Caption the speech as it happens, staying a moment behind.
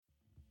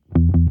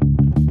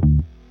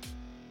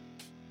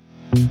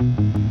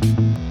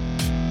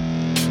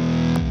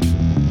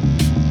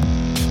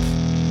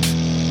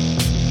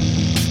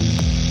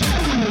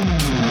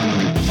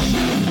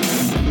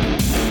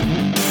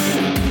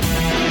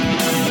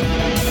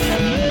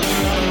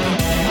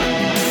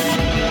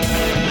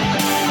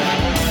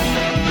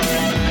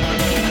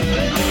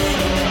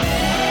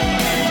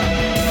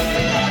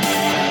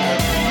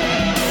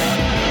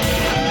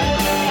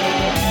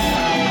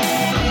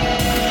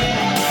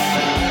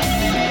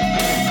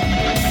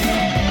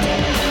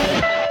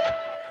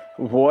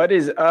What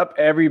is up,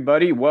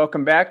 everybody?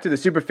 Welcome back to the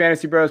Super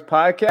Fantasy Bros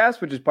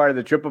podcast, which is part of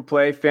the Triple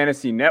Play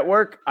Fantasy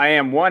Network. I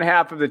am one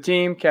half of the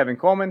team, Kevin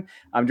Coleman.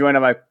 I'm joined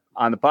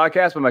on the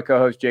podcast by my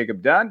co-host,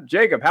 Jacob Dunn.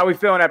 Jacob, how are we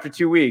feeling after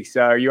 2 weeks?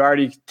 Are you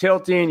already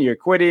tilting? You're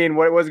quitting?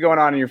 What's going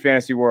on in your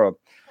fantasy world?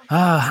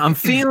 I'm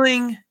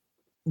feeling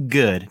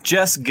good,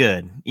 just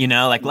good. You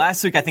know, like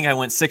last week, I think I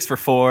went 6 for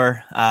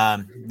 4.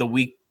 The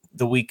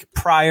week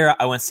prior,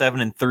 I went 7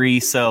 and 3.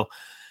 So,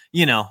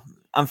 you know,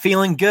 I'm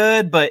feeling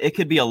good, but it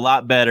could be a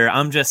lot better.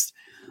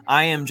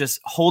 I am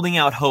just holding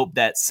out hope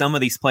that some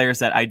of these players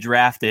that I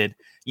drafted,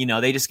 you know,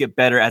 they just get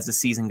better as the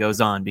season goes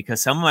on,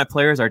 because some of my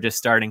players are just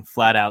starting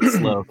flat out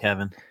slow,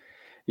 Kevin.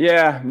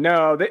 Yeah,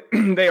 no,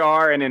 they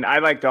are. And then I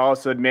like to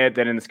also admit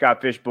that in the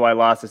Scott Fish Bowl, I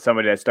lost to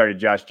somebody that started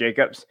Josh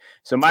Jacobs.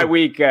 So my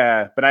week,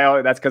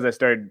 that's because I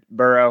started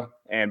Burrow,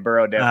 and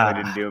Burrow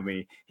definitely didn't do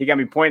me. He got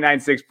me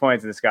 0.96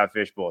 points in the Scott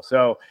Fish Bowl.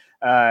 So,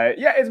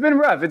 yeah, it's been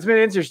rough. It's been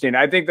interesting.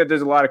 I think that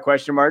there's a lot of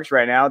question marks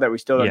right now that we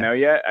still don't know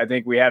yet. I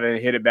think we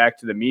haven't hit it back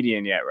to the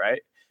median yet,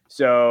 right?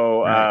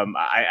 So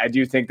I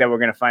do think that we're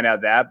going to find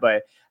out that.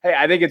 But hey,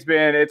 I think it's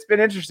been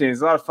interesting. It's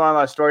a lot of fun, a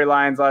lot of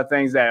storylines, a lot of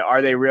things that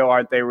are they real,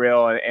 aren't they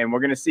real, and we're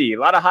going to see a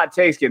lot of hot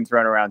takes getting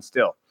thrown around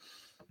still.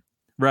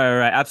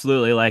 Right,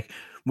 absolutely. Like,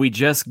 we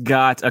just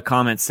got a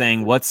comment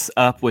saying, "What's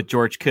up with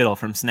George Kittle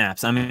from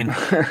Snaps?" I mean,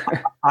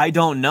 I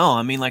don't know.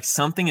 I mean, like,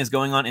 something is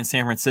going on in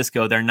San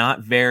Francisco. They're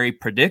not very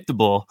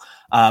predictable,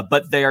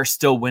 but they are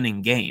still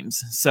winning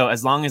games. So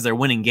as long as they're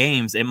winning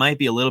games, it might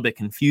be a little bit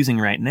confusing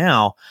right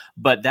now,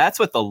 but that's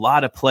with a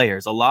lot of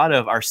players. A lot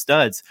of our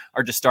studs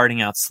are just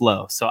starting out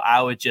slow. So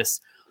I would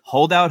just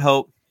hold out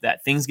hope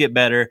that things get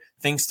better,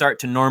 things start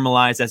to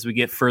normalize as we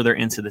get further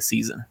into the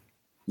season.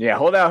 Yeah,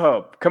 hold out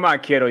hope. Come on,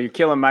 Kittle. You're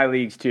killing my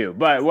leagues too.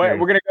 But what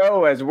we're going to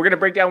go is we're going to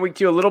break down week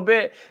 2 a little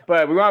bit,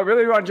 but we want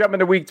to jump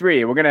into week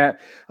 3. We're going to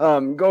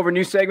go over a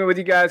new segment with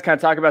you guys, kind of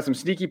talk about some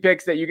sneaky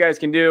picks that you guys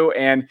can do,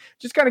 and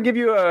just kind of give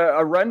you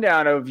a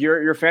rundown of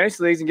your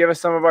fantasy leagues and give us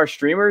some of our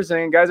streamers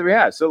and guys that we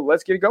have. So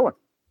let's get it going.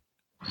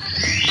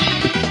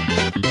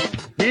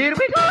 Here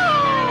we go.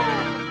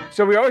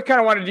 So we always kind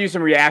of want to do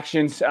some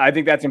reactions. I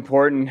think that's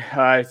important.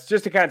 It's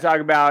just to kind of talk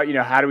about, you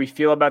know, how do we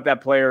feel about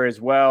that player as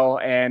well.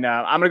 And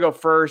I'm going to go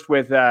first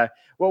with,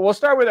 we'll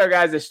start with our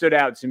guys that stood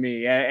out to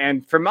me.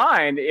 And for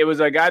mine, it was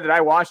a guy that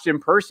I watched in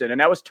person,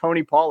 and that was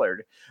Tony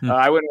Pollard.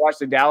 I went and watched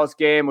the Dallas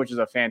game, which is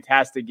a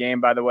fantastic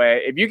game, by the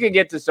way. If you can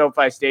get to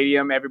SoFi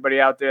Stadium, everybody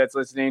out there that's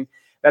listening,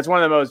 that's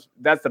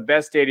the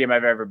best stadium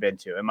I've ever been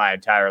to in my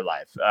entire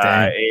life.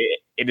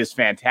 It is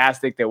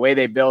fantastic. The way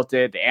they built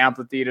it, the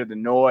amphitheater, the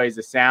noise,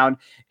 the sound.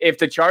 If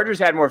the Chargers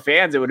had more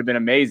fans, it would have been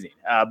amazing.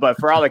 But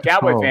for all the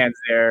Cowboy fans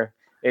there,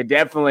 it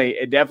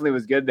definitely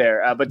was good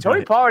there. But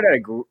Tony Pollard had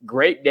a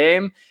great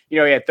game. You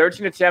know, he had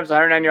 13 attempts,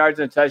 109 yards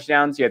and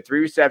touchdowns. He had 3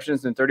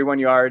 receptions and 31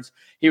 yards.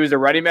 He was a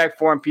running back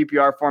 4 in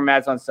PPR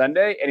formats on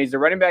Sunday, and he's a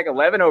running back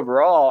 11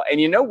 overall. And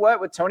you know what?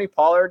 With Tony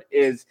Pollard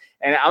is,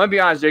 and I'm gonna be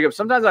honest, Jacob,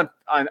 sometimes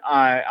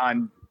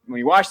on when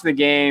you watch the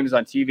games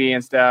on TV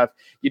and stuff,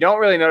 you don't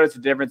really notice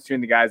the difference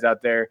between the guys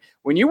out there.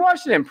 When you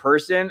watch it in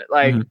person,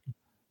 like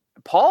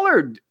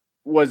Pollard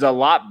was a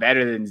lot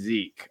better than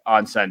Zeke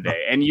on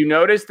Sunday. And you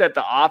notice that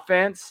the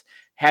offense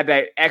had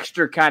that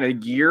extra kind of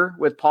gear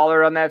with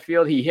Pollard on that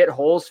field. He hit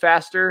holes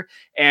faster,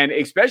 and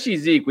especially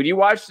Zeke. When you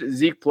watch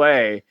Zeke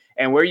play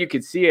and where you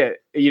could see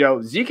it, you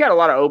know, Zeke had a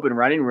lot of open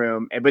running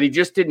room, but he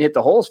just didn't hit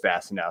the holes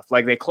fast enough.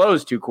 Like, they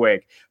closed too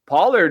quick.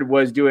 Pollard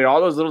was doing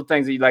all those little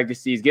things that you'd like to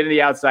see. He's getting to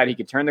the outside. He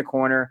could turn the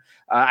corner.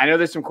 I know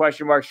there's some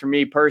question marks for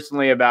me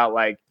personally about,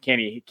 like, can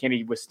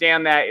he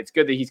withstand that? It's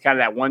good that he's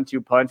kind of that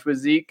 1-2 punch with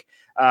Zeke.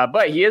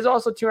 But he is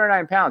also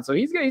 209 pounds, so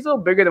he's a little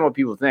bigger than what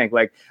people think.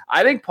 Like,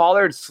 I think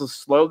Pollard's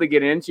slowly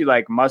getting into,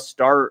 like, must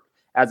start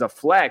as a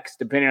flex,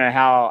 depending on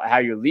how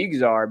your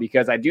leagues are,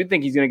 because I do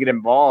think he's going to get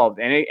involved,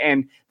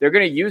 and they're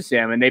going to use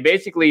him. And they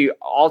basically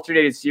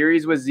alternated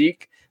series with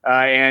Zeke,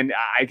 and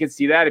I could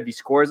see that if he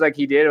scores like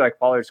he did, like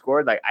Pollard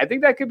scored. Like, I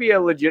think that could be a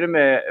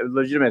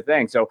legitimate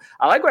thing. So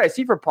I like what I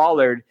see for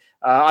Pollard.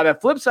 On the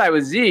flip side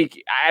with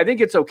Zeke, I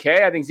think it's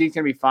okay. I think Zeke's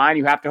going to be fine.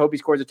 You have to hope he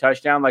scores a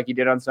touchdown like he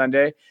did on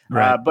Sunday.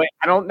 Right. But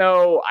I don't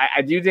know.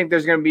 I do think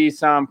there's going to be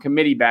some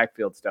committee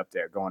backfield stuff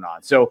there going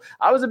on. So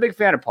I was a big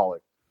fan of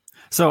Pollard.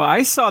 So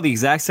I saw the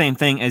exact same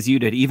thing as you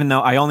did, even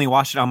though I only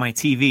watched it on my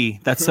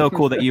TV. That's so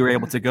cool that you were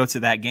able to go to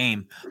that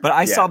game. But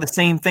I saw the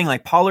same thing.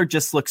 Like, Pollard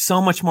just looked so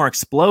much more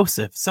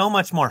explosive, so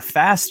much more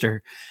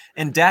faster.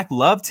 And Dak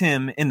loved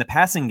him in the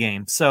passing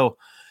game. So,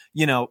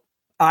 you know,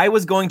 I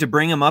was going to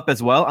bring him up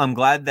as well. I'm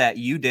glad that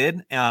you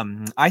did.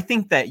 I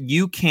think that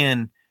you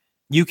can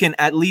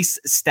at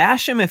least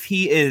stash him if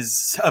he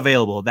is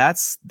available. That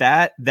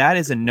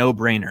is a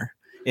no-brainer.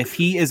 If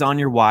he is on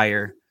your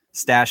wire,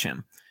 stash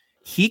him.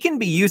 He can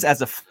be used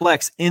as a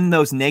flex in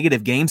those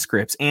negative game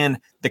scripts, and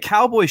the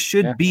Cowboys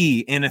should be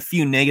in a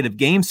few negative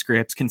game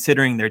scripts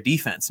considering their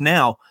defense.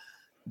 Now,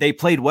 they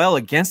played well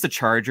against the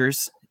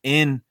Chargers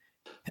in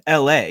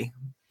LA,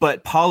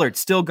 but Pollard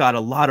still got a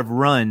lot of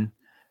run,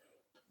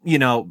 you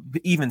know,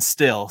 even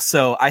still.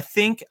 So I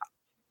think,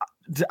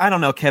 I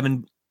don't know,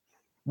 Kevin,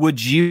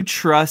 would you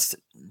trust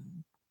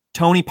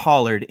Tony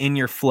Pollard in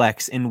your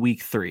flex in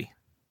week 3?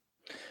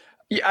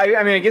 Yeah,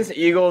 I mean, against the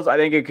Eagles, I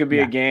think it could be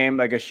a game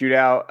like a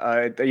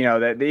shootout.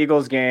 The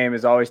Eagles game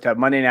is always tough.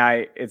 Monday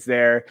night, it's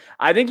there.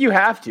 I think you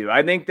have to.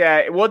 I think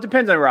that it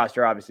depends on the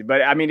roster, obviously.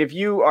 But I mean, if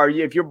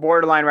you're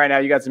borderline right now,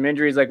 you got some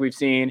injuries like we've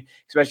seen,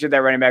 especially at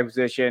that running back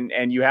position,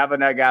 and you have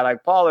a guy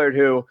like Pollard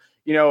who,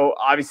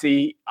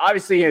 obviously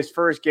his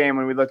first game,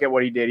 when we look at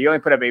what he did, he only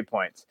put up 8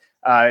 points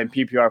in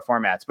PPR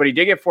formats, but he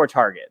did get 4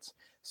 targets.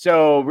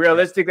 So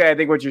realistically, I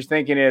think what you're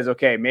thinking is,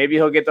 okay, maybe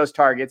he'll get those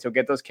targets, he'll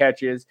get those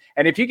catches.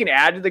 And if he can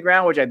add to the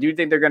ground, which I do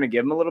think they're going to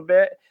give him a little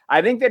bit,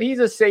 I think that he's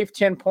a safe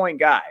 10-point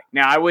guy.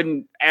 Now, I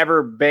wouldn't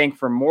ever bank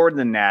for more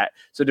than that.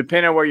 So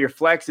depending on where your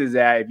flex is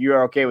at, if you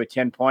are okay with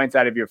 10 points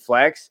out of your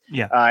flex,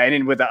 and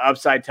then with the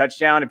upside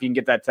touchdown, if you can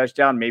get that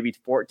touchdown, maybe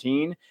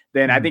 14,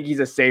 then I think he's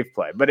a safe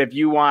play. But if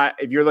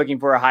you're looking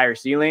for a higher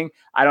ceiling,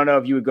 I don't know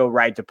if you would go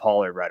right to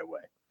Pollard right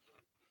away.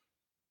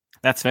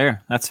 That's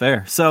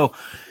fair. So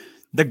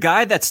the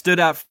guy that stood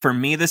out for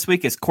me this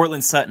week is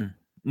Courtland Sutton.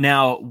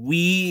 Now,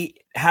 we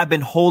have been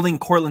holding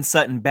Courtland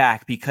Sutton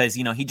back because,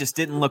 he just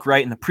didn't look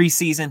right in the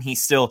preseason.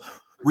 He's still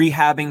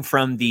rehabbing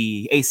from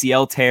the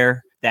ACL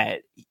tear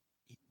that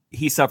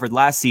he suffered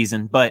last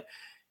season, but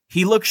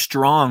he looked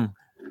strong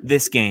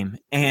this game.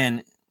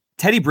 And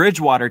Teddy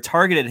Bridgewater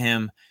targeted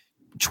him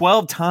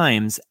 12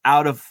 times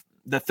out of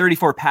the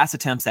 34 pass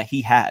attempts that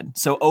he had.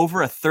 So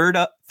over a third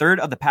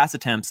of the pass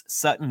attempts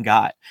Sutton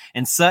got,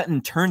 and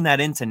Sutton turned that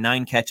into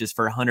 9 catches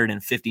for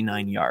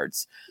 159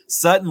 yards.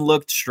 Sutton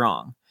looked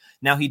strong.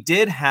 Now, he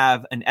did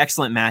have an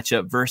excellent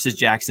matchup versus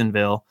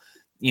Jacksonville.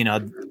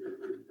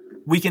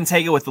 We can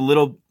take it with a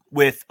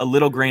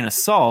little grain of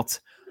salt,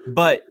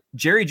 but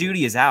Jerry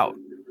Jeudy is out.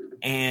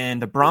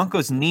 And the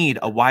Broncos need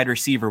a wide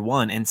receiver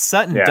 1, and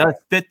Sutton does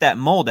fit that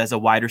mold as a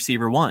wide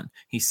receiver 1.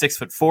 He's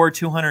 6'4",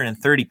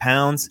 230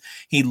 pounds.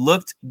 He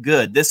looked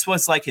good. This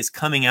was like his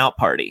coming out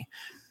party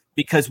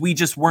because we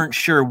just weren't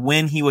sure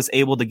when he was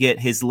able to get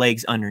his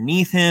legs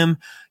underneath him.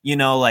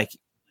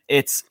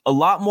 It's a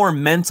lot more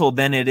mental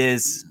than it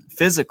is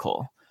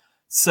physical.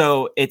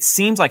 So it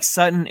seems like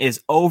Sutton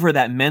is over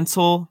that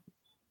mental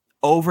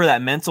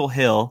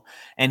hill,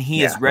 and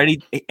he is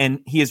ready,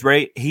 he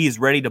is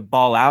ready to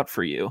ball out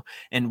for you.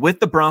 And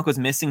with the Broncos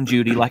missing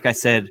Jeudy, like I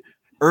said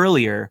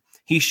earlier,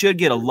 he should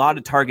get a lot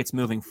of targets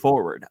moving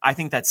forward. I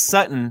think that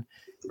Sutton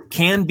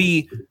can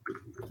be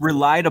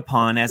relied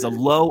upon as a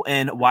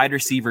low-end wide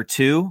receiver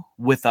 2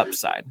 with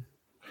upside.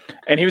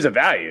 And he was a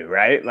value,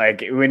 right?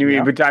 Like when we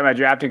were talking about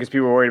drafting, because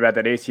people were worried about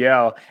that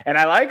ACL. And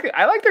I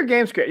like their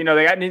game script.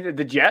 They got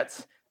the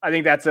Jets. I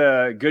think that's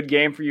a good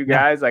game for you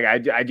guys. Like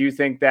I do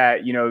think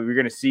that you're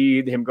going to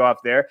see him go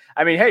off there.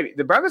 I mean, hey,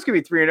 the Broncos could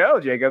be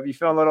 3-0. Jacob,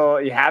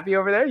 you happy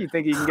over there? You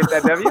think you can get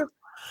that W?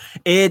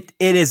 It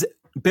is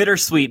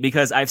bittersweet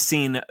because I've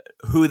seen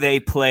who they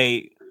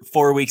play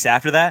 4 weeks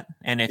after that,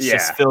 and it's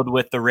just filled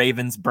with the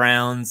Ravens,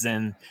 Browns,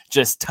 and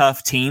just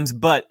tough teams.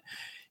 But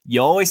you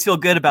always feel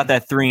good about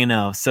that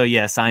 3-0. So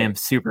yes, I am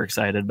super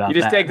excited about that.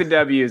 You just take the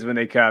W's when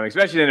they come,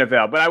 especially in the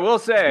NFL. But I will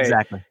say,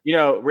 exactly.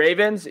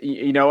 Ravens,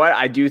 you know what?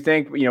 I do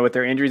think, with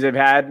their injuries they've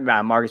had,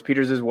 Marcus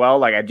Peters as well.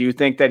 Like I do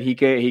think that he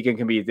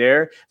can be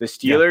there. The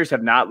Steelers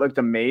have not looked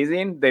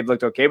amazing. They've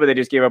looked okay, but they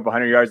just gave up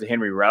 100 yards to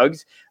Henry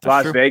Ruggs.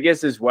 Las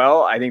Vegas as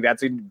well. I think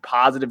that's a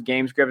positive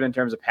game script in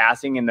terms of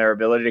passing and their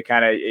ability to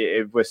kind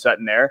of with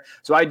Sutton there.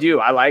 So I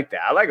like that.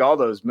 I like all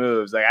those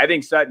moves. Like I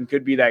think Sutton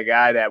could be that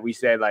guy that we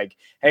said like,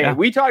 hey,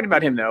 we talked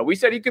about him though. We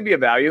said he could be a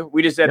value.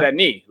 We just said that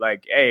knee.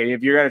 Like, hey,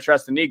 if you're going to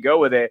trust the knee, go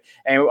with it.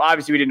 And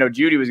obviously we didn't know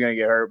Jeudy was going to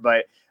get hurt,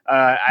 but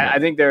I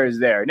think there is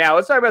there. Now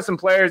let's talk about some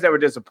players that we're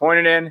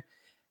disappointed in.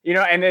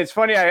 And it's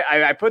funny.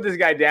 I put this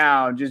guy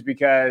down just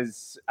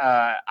because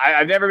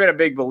I've never been a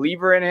big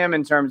believer in him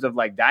in terms of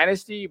like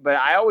dynasty, but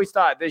I always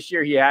thought this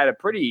year he had a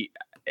pretty.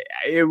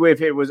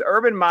 If it was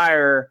Urban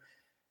Meyer.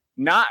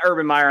 Not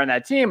Urban Meyer on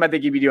that team, I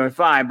think he'd be doing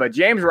fine. But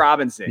James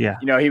Robinson,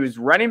 he was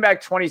running back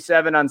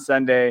 27 on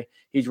Sunday.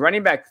 He's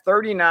running back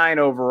 39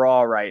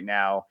 overall right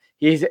now.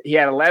 He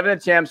had 11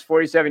 attempts,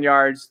 47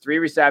 yards, 3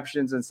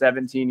 receptions, and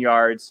 17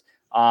 yards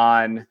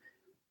on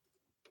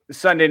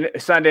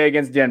Sunday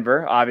against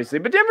Denver, obviously.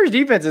 But Denver's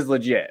defense is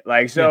legit.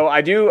 I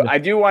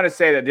do want to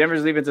say that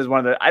Denver's defense is one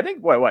of the, I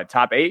think what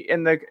top 8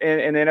 in the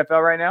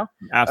NFL right now.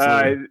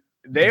 Absolutely.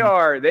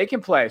 They can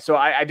play. So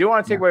I do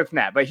want to take away from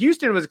that. But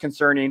Houston was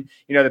concerning.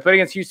 They played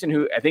against Houston,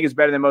 who I think is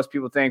better than most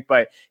people think,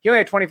 but he only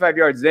had 25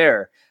 yards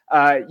there.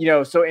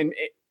 So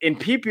in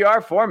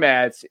PPR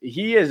formats,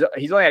 he's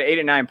only had 8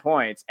 and 9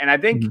 points. And I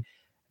think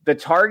the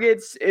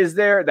targets is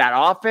there. That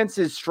offense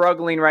is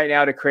struggling right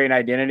now to create an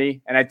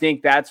identity. And I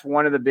think that's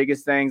one of the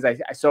biggest things.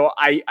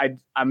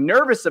 I'm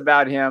nervous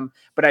about him,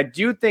 but I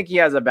do think he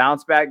has a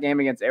bounce back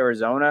game against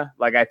Arizona.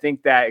 Like I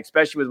think that,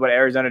 especially with what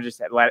Arizona just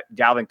had let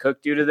Dalvin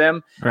Cook do to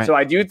them. Right. So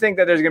I do think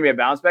that there's going to be a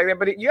bounce back there,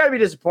 but you got to be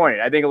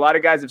disappointed. I think a lot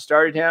of guys have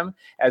started him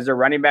as their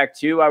running back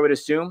 2, I would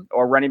assume,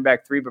 or running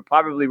back 3, but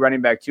probably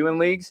running back 2 in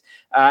leagues.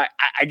 I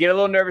get a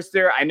little nervous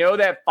there. I know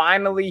that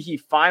he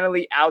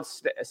finally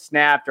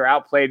out-snapped or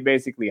outplayed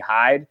basically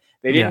Hyde.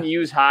 They didn't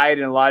use Hyde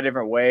in a lot of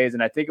different ways,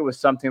 and I think it was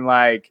something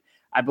like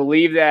I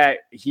believe that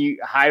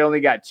Hyde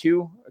only got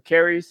 2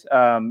 carries.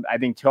 I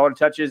think total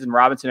touches, and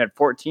Robinson had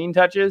 14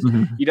 touches.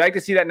 Mm-hmm. You'd like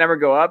to see that number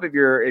go up if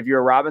you're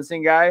a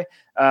Robinson guy.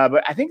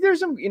 But I think there's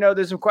some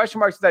question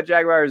marks with that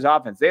Jaguars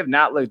offense. They have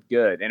not looked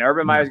good, and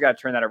Urban Meyer's got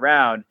to turn that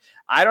around.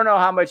 I don't know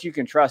how much you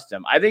can trust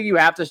him. I think you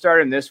have to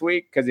start him this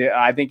week because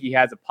I think he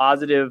has a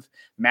positive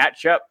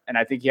matchup, and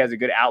I think he has a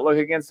good outlook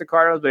against the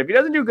Cardinals. But if he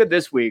doesn't do good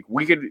this week,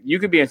 you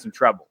could be in some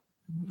trouble.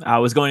 I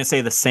was going to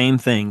say the same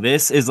thing.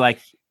 This is like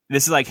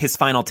his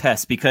final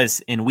test, because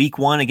in week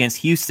 1 against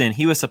Houston,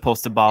 he was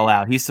supposed to ball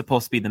out. He's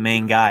supposed to be the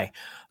main guy.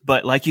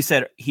 But like you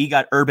said, he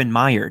got Urban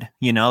Meyered,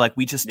 like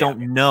we just don't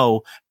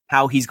know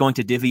how he's going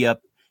to divvy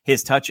up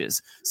his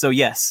touches. So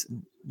yes,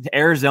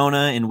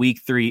 Arizona in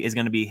week 3 is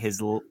going to be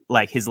his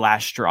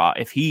last straw.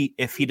 If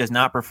he does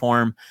not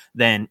perform,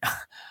 then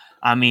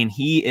I mean,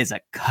 he is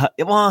a cut.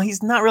 Well,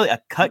 he's not really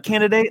a cut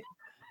candidate.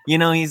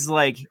 He's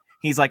like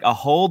a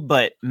hold,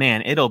 but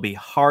man, it'll be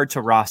hard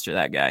to roster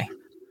that guy.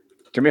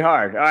 It's going to be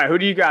hard. All right, who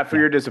do you got for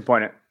your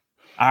disappointment?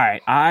 All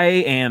right, I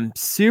am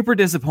super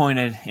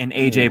disappointed in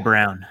AJ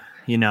Brown.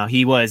 He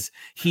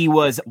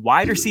was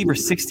wide receiver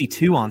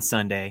 62 on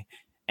Sunday,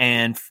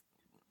 and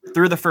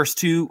through the first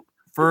 2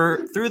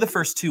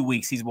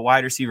 weeks, he's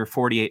wide receiver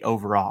 48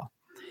 overall.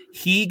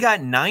 He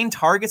got 9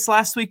 targets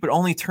last week, but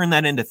only turned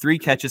that into 3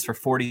 catches for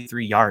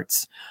 43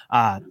 yards.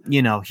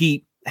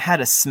 He had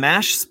a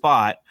smash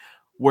spot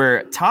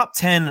where top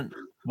 10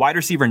 wide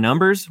receiver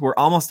numbers were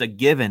almost a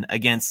given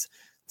against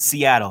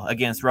Seattle,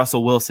 against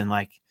Russell Wilson.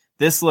 Like,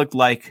 this looked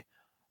like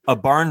a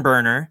barn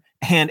burner,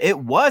 and it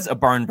was a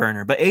barn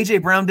burner, but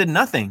AJ Brown did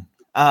nothing.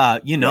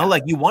 Like,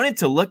 you wanted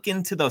to look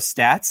into those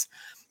stats,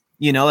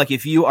 like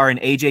if you are an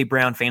AJ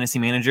Brown fantasy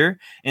manager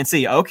and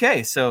say,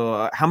 okay,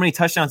 so how many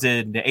touchdowns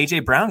did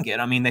AJ Brown get?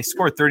 I mean, they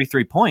scored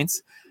 33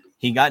 points.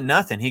 He got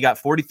nothing. He got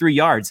 43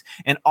 yards.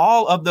 And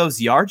all of those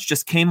yards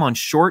just came on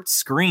short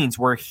screens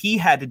where he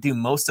had to do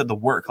most of the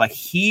work. Like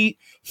he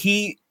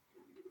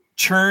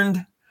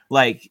churned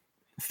like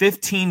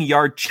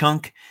 15-yard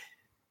chunk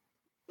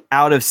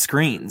out of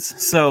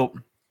screens. So,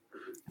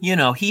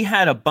 he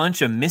had a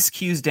bunch of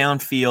miscues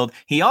downfield.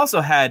 He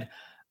also had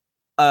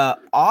an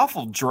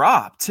awful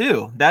drop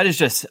too. That is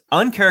just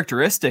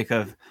uncharacteristic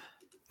of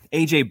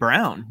AJ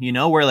Brown,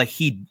 where like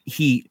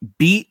he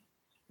beat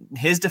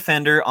his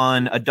defender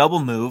on a double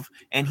move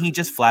and he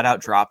just flat out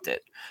dropped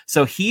it.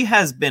 So he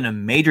has been a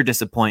major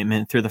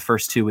disappointment through the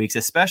first 2 weeks,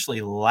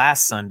 especially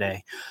last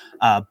Sunday.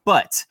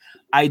 But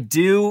I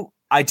do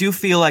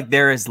feel like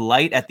there is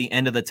light at the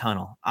end of the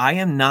tunnel. I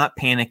am not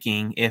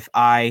panicking if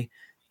I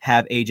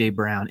have AJ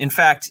Brown. In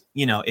fact,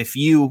 if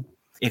you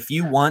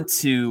want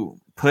to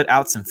put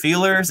out some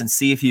feelers and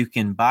see if you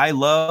can buy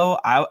low,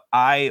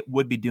 I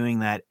would be doing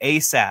that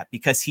ASAP,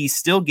 because he's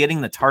still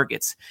getting the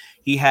targets.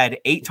 He had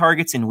 8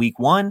 targets in week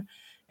 1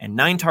 and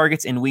 9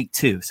 targets in week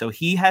 2. So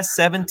he has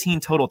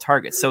 17 total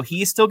targets. So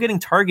he is still getting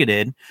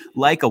targeted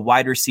like a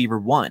wide receiver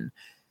 1.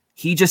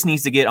 He just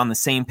needs to get on the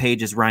same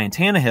page as Ryan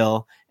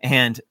Tannehill,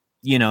 and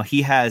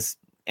he has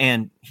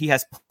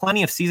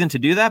plenty of season to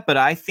do that, but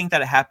I think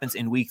that it happens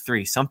in week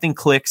 3. Something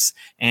clicks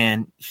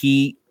and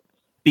he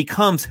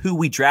becomes who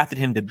we drafted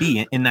him to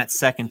be in that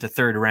 2nd to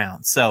 3rd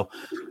round. So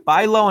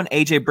buy low on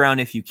AJ Brown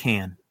if you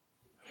can.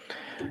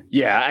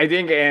 Yeah, I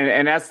think,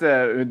 and that's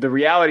the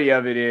reality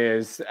of it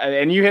is,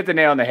 and you hit the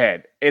nail on the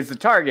head. It's the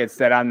targets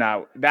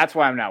that that's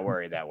why I'm not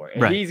worried that way.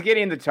 Right. He's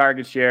getting the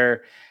target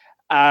share.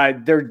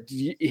 Him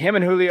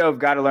and Julio have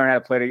got to learn how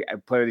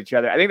to play with each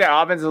other. I think that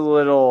offense is a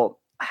little,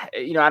 I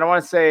don't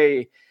want to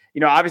say,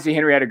 obviously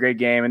Henry had a great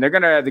game, and they're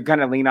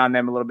gonna lean on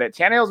them a little bit.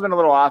 Tannehill's been a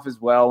little off as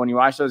well when you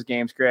watch those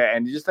games,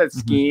 and just that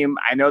scheme.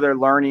 I know they're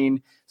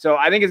learning, so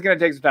I think it's gonna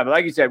take some time. But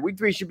like you said, week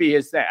 3 should be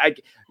his thing.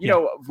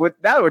 With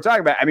that we're talking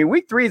about, I mean,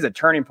 week 3 is a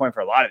turning point for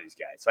a lot of these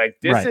guys. Like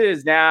this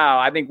is now,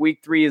 I think week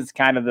 3 is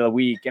kind of the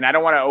week, and I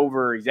don't want to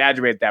over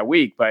exaggerate that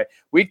week, but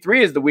week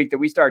 3 is the week that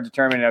we start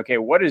determining, okay,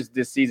 what is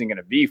this season going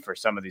to be for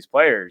some of these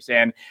players?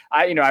 And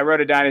I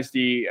wrote a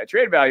Dynasty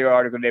trade value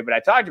article today, but I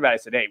talked about it. I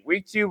said, hey,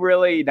 week 2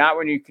 really not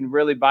when you can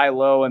really buy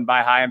low and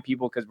buy high on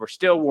people, because we're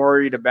still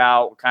worried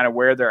about kind of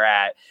where they're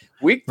at.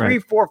 Week 3,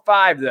 4,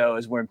 5, though,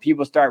 is when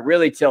people start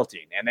really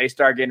tilting and they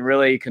start getting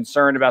really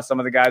concerned about some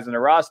of the guys on the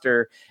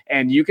roster,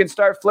 and you can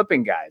start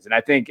flipping guys. And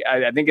I think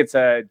it's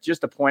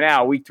just to point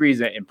out, week 3 is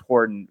an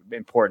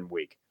important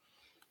week.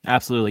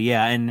 Absolutely,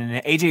 yeah.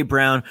 And AJ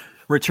Brown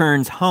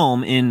returns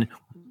home in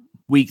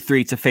week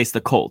 3 to face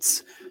the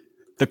Colts.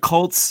 The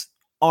Colts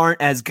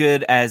aren't as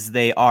good as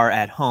they are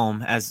at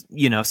home, as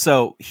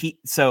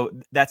so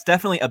that's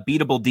definitely a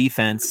beatable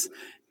defense.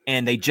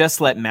 And they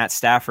just let Matt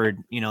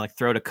Stafford,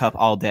 throw the cup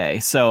all day.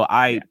 So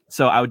I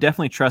would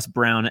definitely trust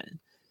Brown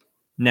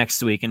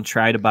next week and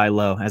try to buy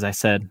low, as I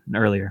said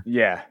earlier.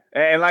 Yeah.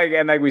 And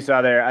like we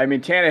saw there, I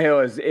mean,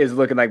 Tannehill is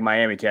looking like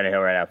Miami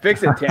Tannehill right now.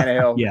 Fix it,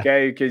 Tannehill, Yeah.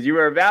 okay? Because you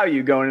were a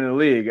value going into the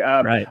league.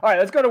 Right. All right,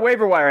 let's go to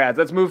waiver wire ads.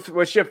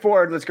 Let's shift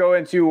forward. Let's go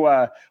into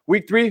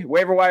week 3,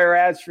 waiver wire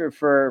ads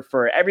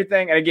for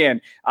everything. And again,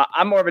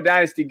 I'm more of a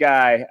dynasty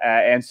guy,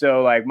 and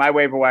so like my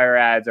waiver wire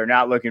ads are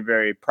not looking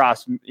very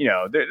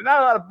there's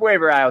not a lot of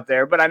waiver out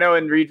there, but I know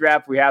in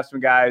redraft we have some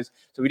guys,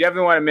 so we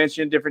definitely want to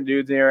mention different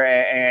dudes here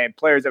and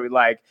players that we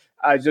like.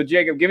 So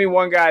Jacob, give me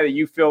one guy that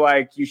you feel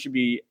like you should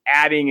be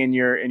adding in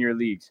your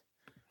leagues.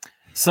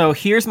 So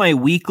here's my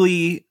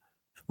weekly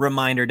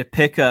reminder to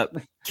pick up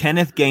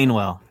Kenneth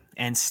Gainwell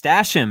and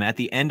stash him at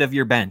the end of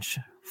your bench.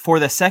 For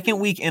the second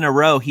week in a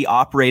row, he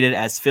operated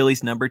as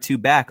Philly's number 2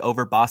 back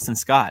over Boston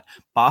Scott.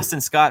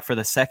 Boston Scott, for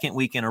the second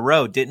week in a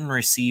row, didn't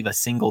receive a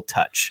single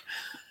touch.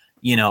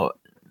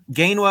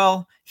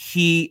 Gainwell,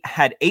 he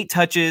had 8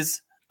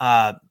 touches.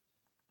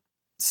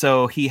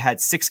 So he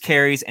had 6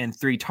 carries and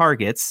 3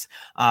 targets.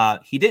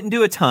 He didn't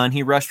do a ton.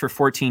 He rushed for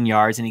 14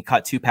 yards and he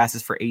caught 2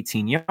 passes for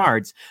 18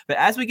 yards. But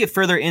as we get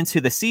further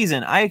into the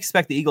season, I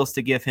expect the Eagles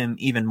to give him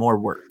even more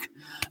work.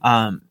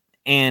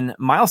 And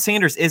Miles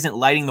Sanders isn't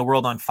lighting the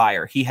world on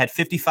fire. He had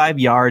 55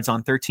 yards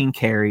on 13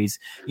 carries.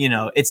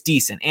 It's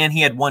decent. And he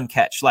had 1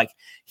 catch. Like,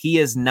 he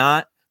is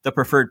not the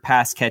preferred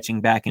pass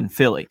catching back in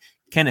Philly.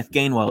 Kenneth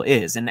Gainwell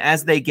is. And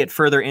as they get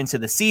further into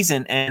the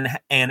season and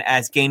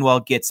as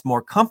Gainwell gets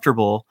more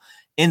comfortable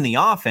in the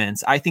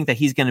offense, I think that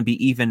he's going to be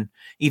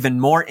even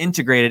more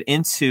integrated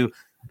into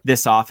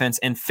this offense,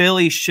 and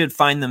Philly should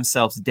find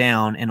themselves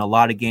down in a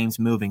lot of games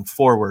moving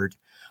forward.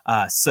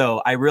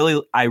 So I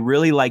really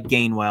like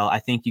Gainwell. I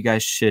think you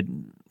guys should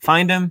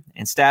find him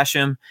and stash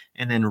him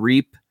and then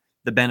reap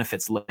the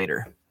benefits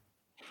later.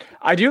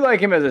 I do like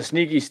him as a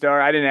sneaky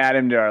star. I didn't add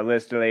him to our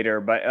list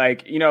later, but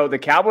the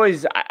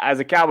Cowboys, as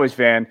a Cowboys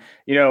fan,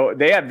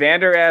 they have Van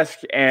Der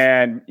Esch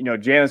and,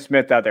 Jalen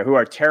Smith out there who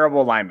are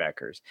terrible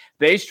linebackers.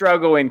 They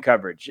struggle in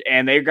coverage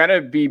and they're going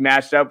to be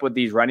matched up with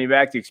these running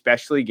backs,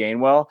 especially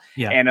Gainwell.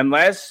 Yeah. And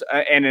unless,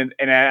 and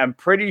I'm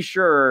pretty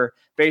sure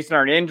based on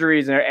our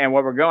injuries and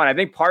what we're going, I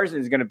think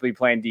Parsons is going to be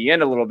playing D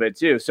end a little bit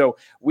too. So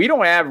we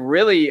don't have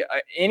really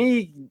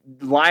any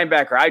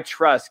linebacker I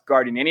trust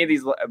guarding any of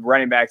these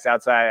running backs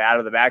out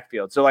of the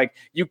backfield. So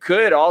you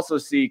could also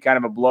see kind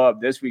of a blow up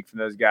this week from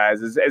those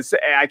guys.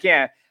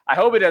 I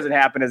hope it doesn't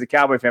happen as a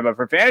Cowboy fan, but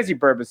for fantasy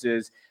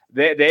purposes,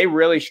 they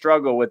really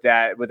struggle with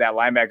that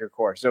linebacker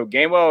core. So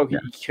Gainwell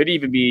could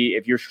even be,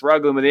 if you're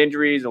struggling with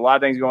injuries, a lot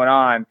of things going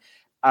on,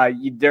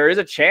 there is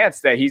a chance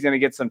that he's going to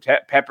get some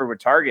pepper with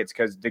targets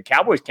because the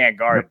Cowboys can't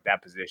guard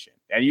that position.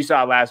 And you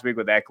saw it last week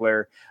with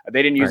Eckler.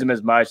 They didn't use him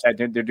as much. I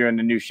think they're doing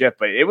the new shift,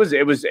 but it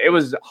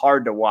was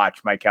hard to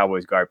watch my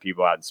Cowboys guard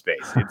people out in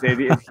space. It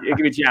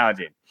can be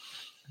challenging.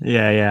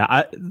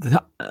 Yeah.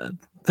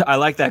 I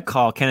like that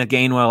call. Kenneth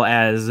Gainwell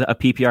as a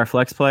PPR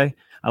flex play.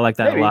 I like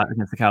that a lot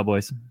against the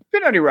Cowboys.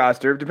 Depending on your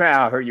roster, depending on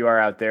how hurt you are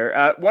out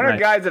there. One of the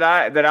guys that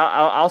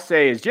I'll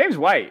say is James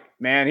White.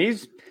 Man,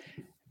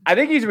 I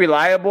think he's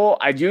reliable.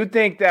 I do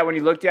think that when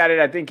you looked at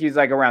it, I think he's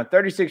around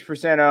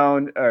 36%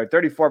 owned or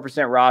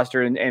 34%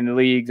 roster in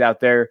leagues out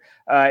there.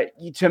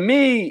 To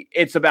me,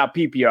 it's about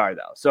PPR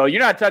though. So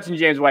you're not touching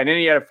James White in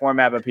any other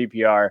format but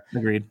PPR.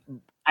 Agreed.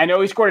 I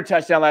know he scored a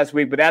touchdown last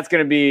week, but that's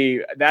going to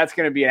be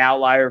an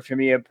outlier for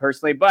me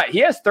personally. But he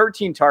has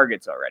 13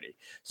 targets already.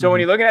 So when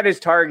you're looking at his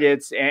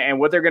targets and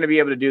what they're going to be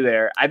able to do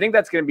there, I think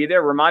that's going to be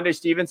there. Ramondre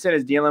Stevenson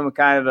is dealing with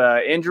kind of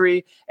an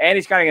injury, and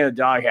he's kind of in the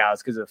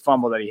doghouse because of the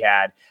fumble that he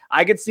had.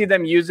 I could see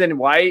them using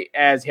White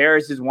as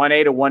Harris's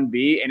 1A to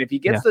 1B, and if he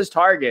gets those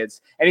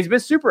targets, and he's been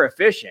super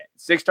efficient.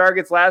 6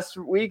 targets last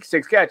week,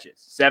 6 catches.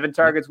 7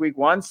 targets week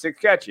 1, 6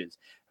 catches.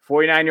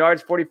 49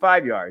 yards,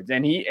 45 yards.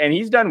 And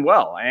he's done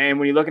well. And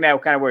when you're looking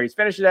at kind of where he's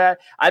finished at,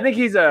 I think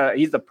he's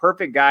the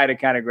perfect guy to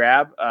kind of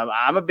grab.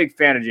 I'm a big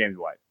fan of James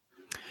White.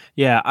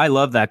 Yeah, I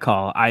love that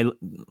call. I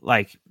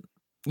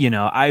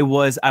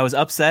was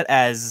upset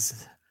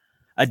as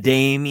a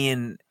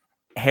Damian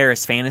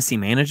Harris fantasy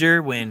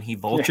manager when he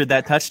vultured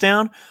that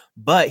touchdown,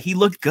 but he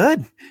looked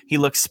good. He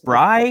looked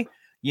spry.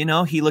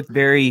 He looked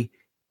very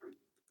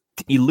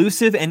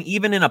elusive, and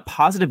even in a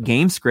positive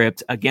game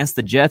script against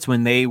the Jets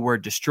when they were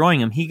destroying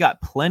him, he got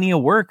plenty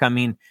of work. I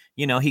mean,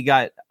 he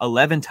got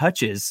 11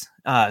 touches.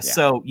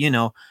 So,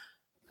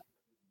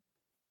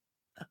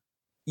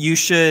 you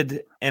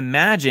should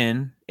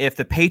imagine if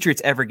the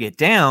Patriots ever get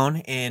down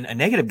in a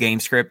negative game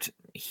script,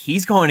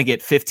 he's going to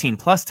get 15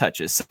 plus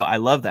touches. So I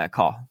love that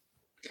call.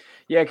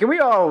 Yeah, can we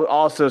all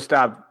also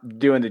stop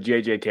doing the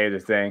JJ Taylor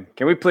thing?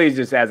 Can we please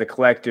just, as a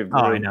collective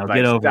group, I know.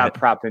 Get over stop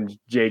propping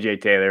JJ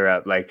Taylor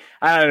up?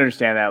 I don't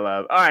understand that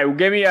love. All right, well,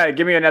 give me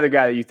another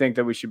guy that you think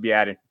that we should be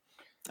adding.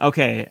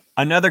 Okay,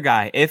 another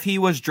guy. If he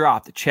was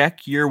dropped,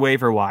 check your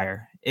waiver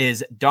wire.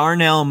 Is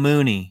Darnell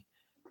Mooney,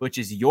 which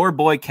is your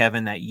boy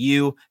Kevin that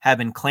you have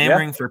been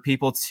clamoring for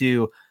people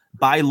to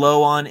buy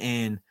low on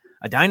in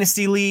a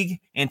dynasty league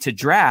and to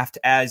draft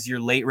as your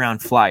late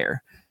round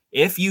flyer.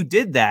 If you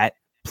did that,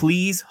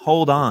 please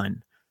hold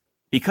on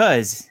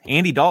because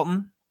Andy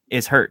Dalton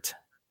is hurt.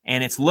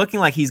 And it's looking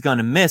like he's going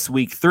to miss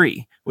week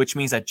 3, which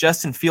means that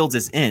Justin Fields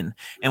is in.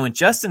 And when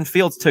Justin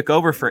Fields took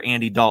over for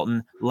Andy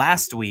Dalton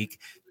last week,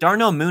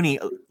 Darnell Mooney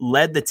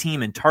led the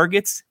team in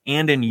targets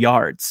and in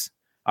yards,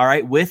 all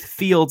right, with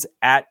Fields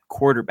at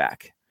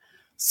quarterback.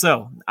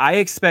 So I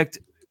expect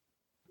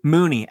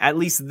Mooney, at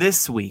least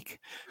this week,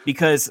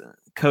 because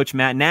Coach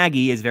Matt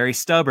Nagy is very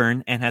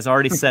stubborn and has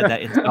already said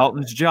that it's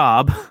Dalton's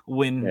job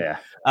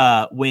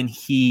when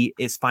he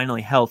is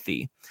finally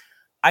healthy.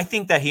 I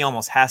think that he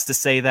almost has to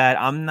say that.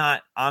 I'm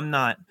not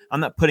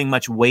putting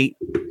much weight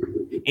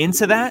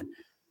into that,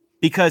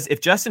 because if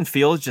Justin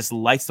Fields just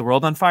lights the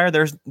world on fire,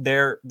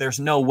 there's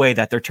no way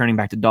that they're turning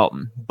back to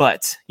Dalton.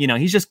 But,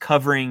 he's just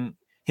covering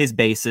his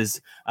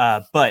bases.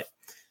 But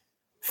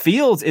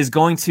Fields is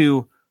going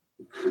to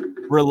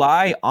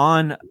rely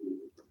on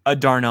a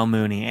Darnell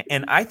Mooney.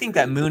 And I think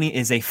that Mooney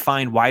is a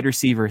fine wide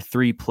receiver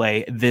 3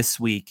 play this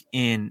week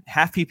in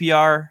half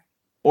PPR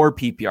or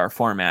PPR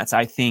formats.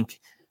 I think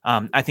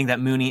that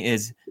Mooney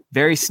is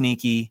very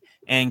sneaky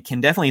and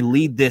can definitely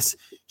lead this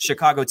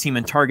Chicago team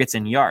in targets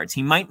and yards.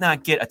 He might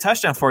not get a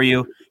touchdown for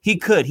you. He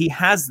could. He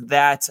has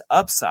that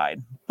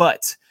upside.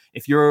 But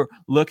if you're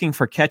looking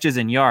for catches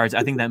and yards,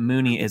 I think that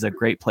Mooney is a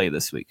great play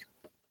this week.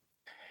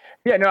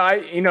 Yeah,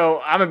 no,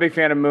 I'm a big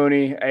fan of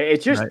Mooney.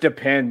 It just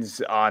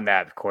depends on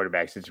that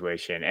quarterback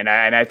situation. And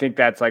I think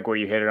that's like where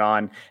you hit it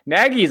on.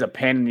 Nagy's a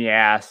pain in the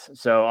ass.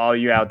 So all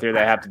you out there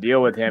that have to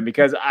deal with him,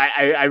 because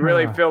I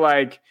really feel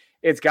like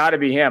it's got to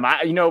be him.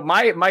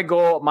 My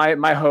goal,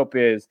 my hope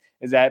is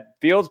that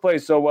Fields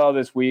plays so well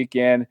this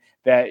weekend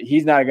that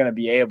he's not going to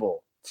be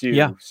able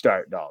to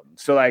start Dalton.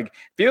 So like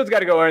Fields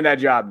got to go earn that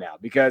job now,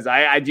 because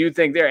I do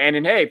think there.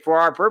 And hey, for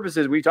our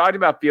purposes, we talked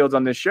about Fields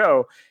on this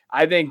show.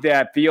 I think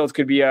that Fields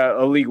could be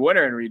a league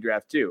winner in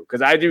redraft too,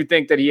 because I do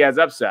think that he has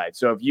upside.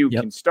 So if you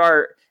can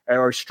start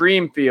or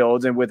stream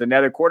Fields and with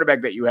another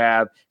quarterback that you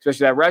have,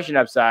 especially that rushing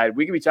upside,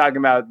 we could be talking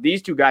about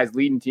these two guys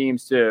leading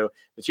teams to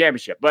the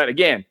championship. But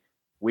again,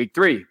 week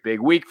 3,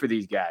 big week for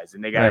these guys,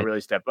 and they got to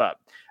really step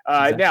up.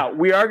 Now I'm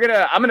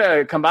going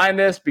to combine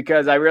this,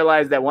 because I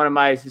realized that one of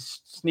my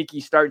sneaky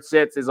start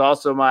sits is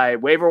also my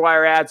waiver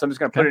wire ad. So I'm just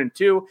going to put it in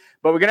 2,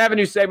 but we're going to have a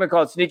new segment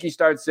called Sneaky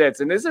Start Sits.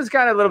 And this is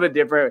kind of a little bit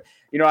different.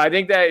 I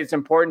think that it's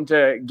important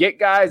to get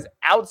guys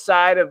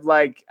outside of,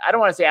 like, I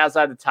don't want to say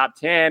outside the top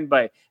 10,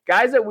 but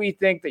guys that we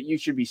think that you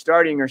should be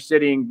starting or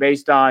sitting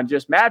based on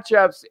just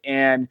matchups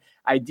and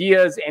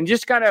ideas, and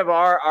just kind of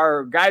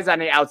our guys on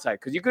the outside.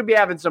 Because you could be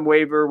having some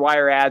waiver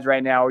wire ads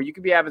right now, or you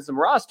could be having some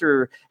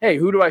roster. Hey,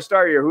 who do I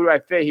start here? Who do I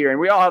fit here? And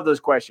we all have those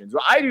questions.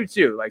 Well, I do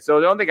too. Like, so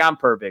don't think I'm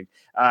perfect.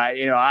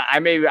 I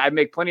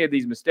make plenty of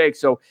these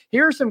mistakes. So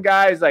here are some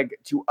guys, like,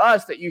 to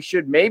us that you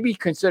should maybe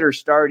consider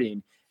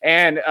starting.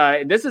 And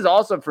this is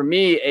also for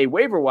me a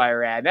waiver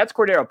wire ad. That's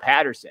Cordero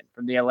Patterson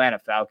from the Atlanta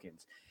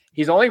Falcons.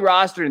 He's only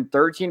rostered in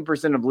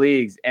 13% of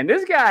leagues. And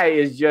this guy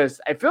is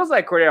just, it feels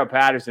like Cordero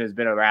Patterson has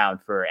been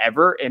around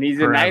forever. And he's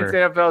in 9th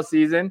NFL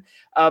season.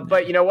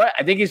 But you know what?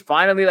 I think he's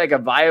finally like a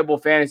viable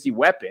fantasy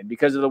weapon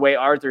because of the way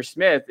Arthur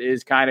Smith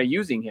is kind of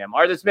using him.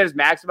 Arthur Smith is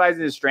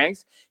maximizing his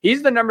strengths.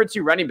 He's the number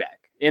 2 running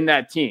back in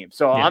that team.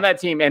 So on that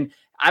team, and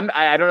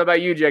I don't know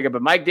about you, Jacob,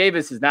 but Mike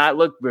Davis has not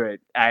looked good.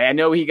 I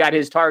know he got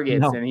his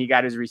targets and he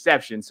got his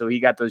receptions. So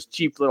he got those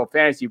cheap little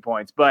fantasy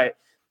points. But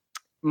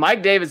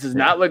Mike Davis does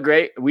not look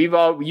great.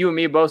 You and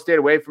me both stayed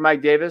away from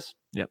Mike Davis.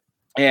 Yep.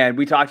 And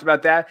we talked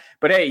about that.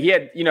 But hey, he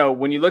had,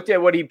 when you looked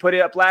at what he put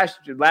up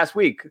last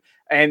week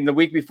and the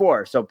week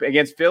before. So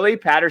against Philly,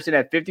 Patterson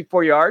had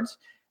 54 yards.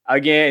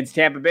 Against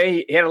Tampa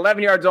Bay, he had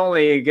 11 yards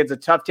only against a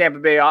tough Tampa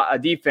Bay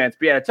defense,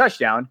 but he had a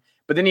touchdown.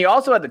 But then he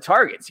also had the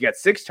targets. He got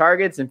 6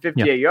 targets and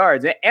 58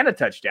 yards and a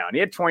touchdown. He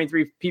had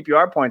 23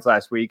 PPR points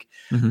last week.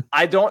 Mm-hmm.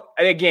 I don't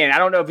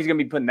know if he's going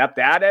to be putting up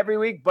that every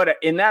week, but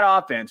in that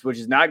offense, which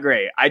is not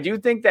great, I do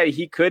think that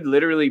he could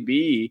literally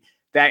be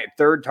that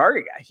third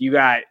target guy. You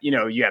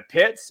have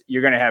Pitts,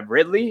 you're going to have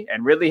Ridley,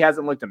 and Ridley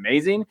hasn't looked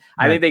amazing.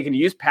 Right. I think they can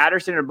use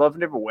Patterson in a bunch of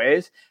different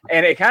ways,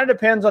 and it kind of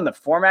depends on the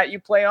format you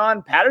play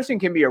on. Patterson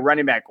can be a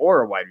running back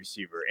or a wide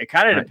receiver. It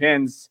kind of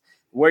depends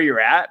where you're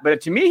at, but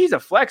to me, he's a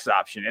flex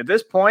option at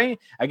this point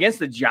against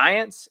the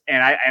Giants,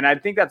 and I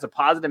think that's a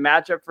positive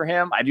matchup for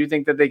him. I do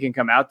think that they can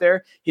come out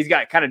there. He's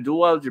got kind of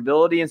dual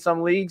eligibility in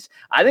some leagues.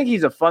 I think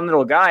he's a fun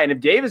little guy, and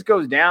if Davis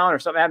goes down or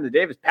something happens to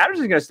Davis,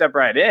 Patterson's going to step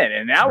right in,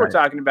 and now we're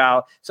talking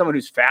about someone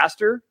who's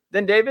faster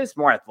than Davis,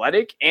 more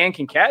athletic, and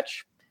can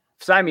catch.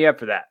 Sign me up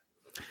for that.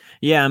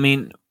 Yeah, I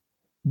mean,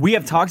 we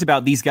have talked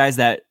about these guys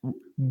that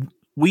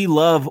we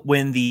love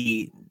when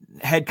the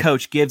head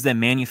coach gives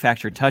them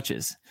manufactured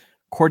touches.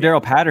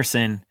 Cordero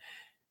Patterson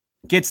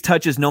gets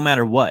touches no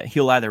matter what.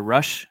 He'll either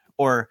rush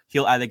or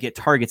he'll either get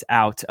targets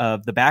out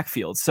of the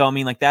backfield. So, I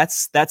mean, like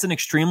that's an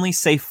extremely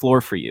safe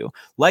floor for you.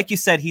 Like you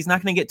said, he's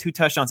not going to get 2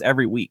 touchdowns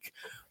every week,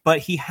 but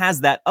he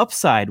has that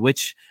upside,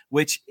 which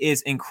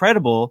is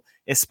incredible,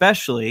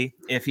 especially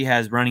if he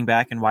has running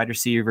back and wide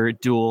receiver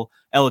dual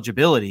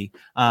eligibility.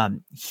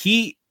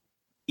 He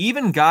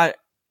even got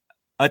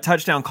a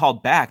touchdown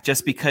called back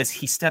just because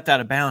he stepped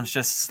out of bounds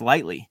just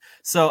slightly.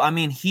 So, I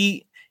mean,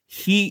 he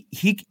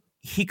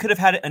he could have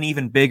had an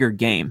even bigger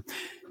game.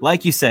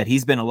 Like you said,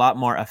 he's been a lot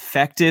more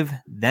effective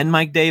than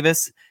Mike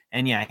Davis.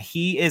 And yeah,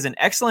 he is an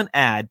excellent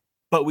ad,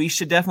 but we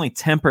should definitely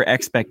temper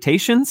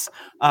expectations.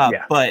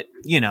 But,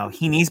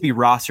 he needs to be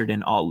rostered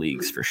in all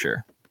leagues for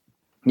sure.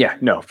 Yeah,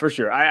 no, for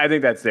sure. I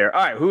think that's there.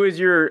 All right, who is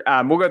your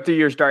we'll go through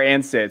your start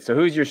and sit. So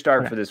who's your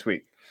start for this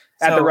week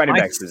at the running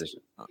back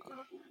position?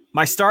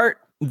 My start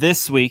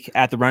this week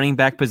at the running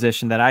back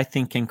position that I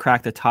think can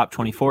crack the top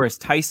 24 is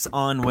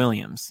Tyson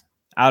Williams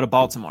out of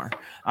Baltimore.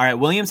 All right,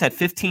 Williams had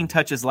 15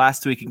 touches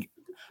last week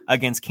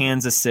against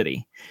Kansas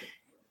City.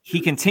 He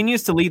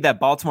continues to lead that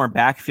Baltimore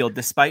backfield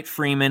despite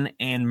Freeman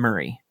and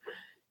Murray.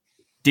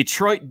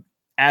 Detroit,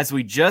 as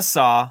we just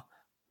saw,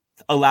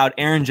 allowed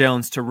Aaron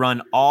Jones to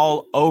run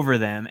all over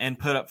them and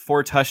put up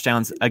 4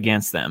 touchdowns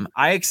against them.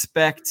 I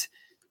expect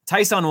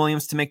Tyson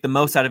Williams to make the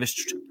most out of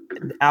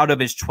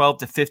his 12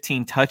 to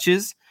 15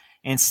 touches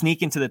and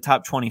sneak into the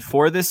top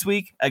 24 this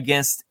week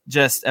against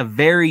just a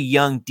very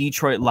young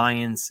Detroit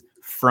Lions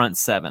front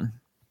seven.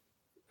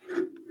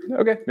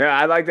 Okay. Yeah,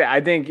 I like that.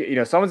 I think,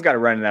 someone's got to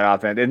run in that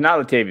offense. It's not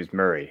Latavius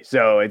Murray.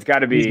 So it's got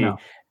to be,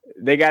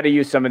 they got to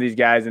use some of these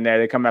guys in there.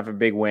 They come off a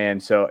big win.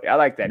 So I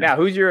like that. Now,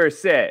 who's your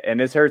sit? And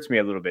this hurts me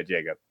a little bit,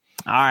 Jacob.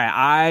 All right.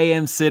 I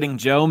am sitting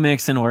Joe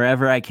Mixon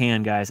wherever I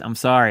can, guys. I'm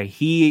sorry.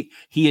 He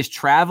is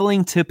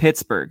traveling to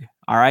Pittsburgh.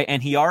 All right.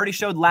 And he already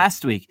showed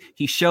last week.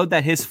 He showed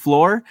that his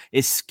floor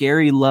is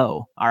scary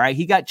low. All right.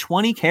 He got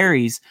 20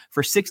 carries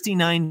for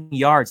 69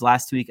 yards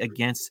last week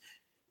against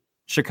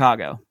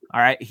Chicago. All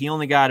right. He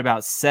only got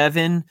about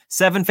seven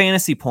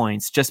fantasy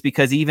points just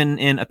because even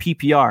in a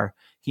PPR,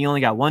 he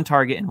only got 1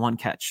 target and 1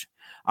 catch.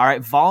 All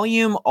right.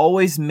 Volume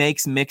always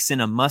makes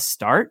Mixon a must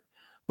start,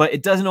 but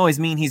it doesn't always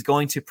mean he's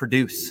going to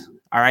produce.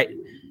 All right.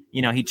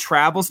 He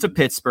travels to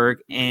Pittsburgh,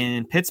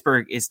 and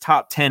Pittsburgh is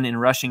top 10 in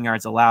rushing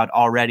yards allowed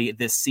already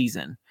this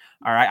season.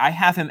 All right. I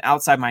have him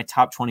outside my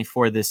top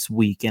 24 this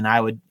week, and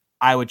I would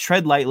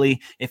tread lightly.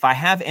 If I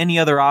have any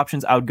other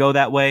options, I would go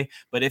that way.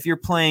 But if you're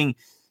playing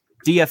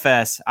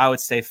DFS, I would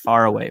stay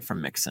far away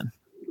from Mixon.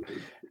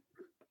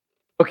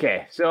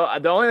 Okay, so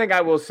the only thing I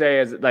will say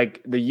is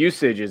the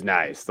usage is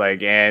nice.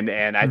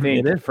 And I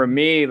think for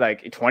me,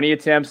 20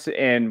 attempts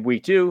in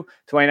week 2,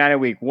 29 in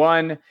week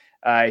 1.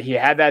 He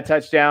had that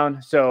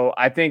touchdown. So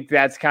I think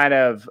that's kind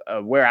of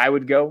where I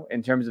would go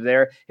in terms of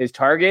his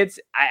targets.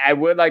 I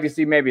would like to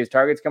see maybe his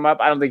targets come up.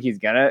 I don't think he's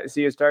going to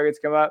see his targets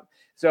come up.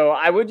 So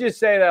I would just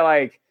say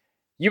that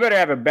you better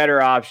have a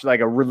better option,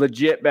 a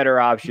legit better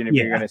option if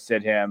you're going to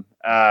sit him.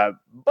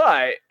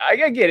 But I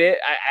get it.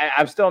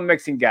 I'm still a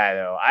Mixon guy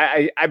though.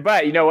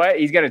 But you know what?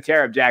 He's going to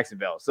tear up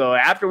Jacksonville. So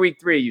after week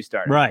 3, you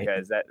start, right?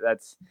 Because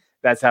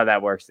that's how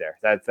that works there.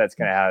 That's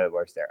kind of how it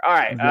works there. All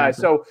right.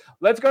 So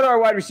let's go to our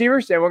wide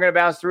receivers, and we're going to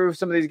bounce through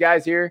some of these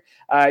guys here.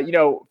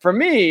 For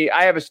me,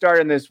 I have a start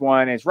in this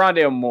one. It's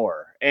Rondale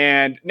Moore.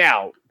 And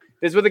now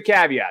this with a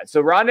caveat.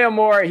 So Rondale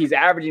Moore, he's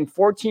averaging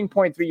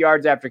 14.3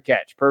 yards after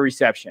catch per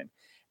reception.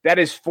 That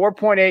is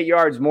 4.8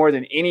 yards more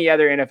than any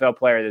other NFL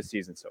player this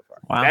season so far.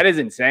 Wow. That is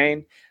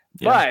insane.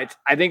 Yeah. But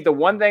I think the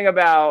one thing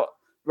about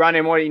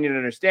Rondale Moore you need to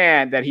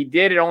understand that he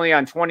did it only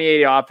on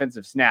 28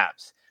 offensive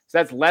snaps. So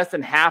that's less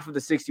than half of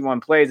the 61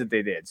 plays that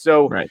they did.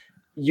 So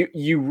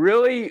you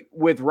really,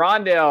 with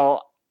Rondale,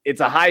 it's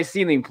a high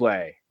ceiling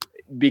play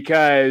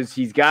because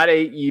he's got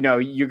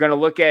you're going to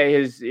look at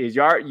his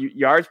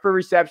yards per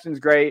reception is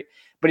great,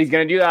 but he's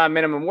going to do that on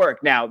minimum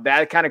work. Now,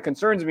 that kind of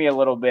concerns me a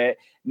little bit.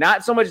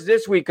 Not so much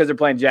this week because they're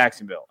playing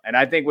Jacksonville. And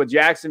I think with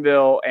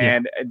Jacksonville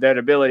and that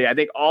ability, I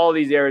think all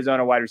these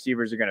Arizona wide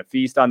receivers are going to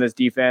feast on this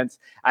defense.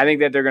 I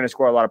think that they're going to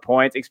score a lot of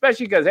points,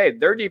 especially because,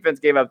 their defense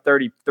gave up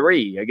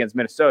 33 against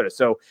Minnesota.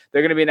 So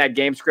they're going to be in that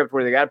game script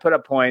where they got to put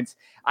up points.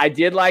 I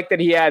did like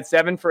that he had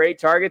 7 for 8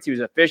 targets. He was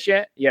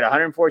efficient. He had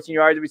 114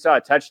 yards. We saw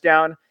a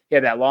touchdown. He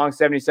had that long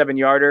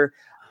 77-yarder.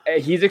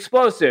 He's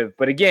explosive.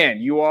 But again,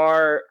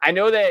 I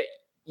know that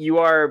you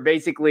are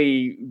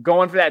basically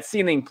going for that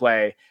ceiling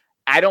play.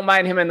 I don't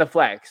mind him in the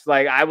flex.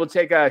 I will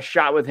take a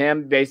shot with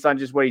him based on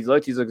just what he's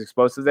looked. He's looked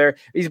explosive there.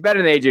 He's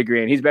better than AJ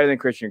Green. He's better than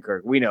Christian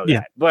Kirk. We know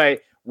that.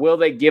 But will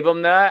they give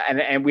him that?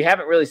 And we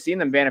haven't really seen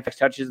them manifest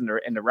touches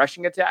in the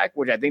rushing attack,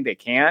 which I think they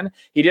can.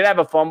 He did have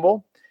a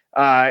fumble,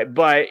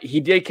 but he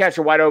did catch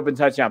a wide open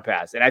touchdown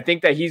pass. And I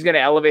think that he's going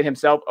to elevate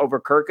himself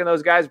over Kirk and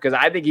those guys because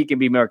I think he can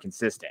be more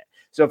consistent.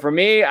 So for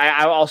me,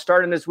 I'll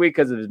start him this week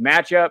because of his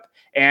matchup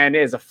and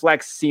is a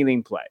flex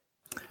ceiling play.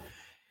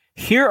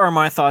 Here are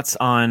my thoughts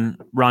on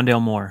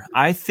Rondale Moore.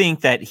 I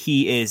think that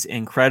he is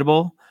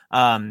incredible.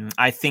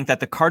 I think that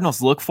the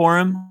Cardinals look for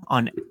him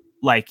on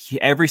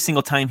every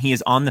single time he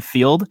is on the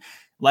field.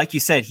 Like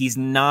you said, he's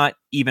not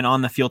even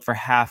on the field for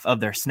half of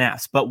their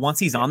snaps. But once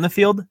he's on the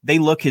field, they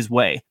look his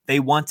way. They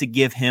want to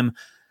give him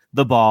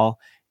the ball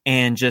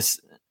and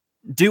just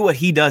do what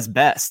he does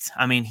best.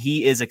 I mean,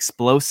 he is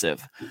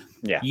explosive.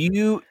 Yeah.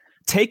 You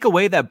take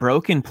away that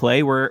broken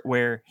play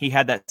where he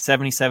had that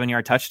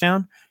 77-yard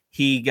touchdown.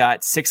 He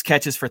got 6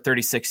 catches for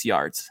 36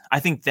 yards. I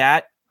think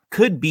that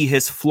could be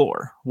his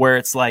floor where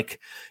it's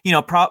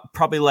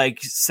probably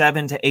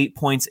 7 to 8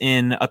 points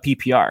in a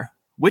PPR,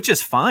 which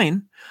is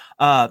fine.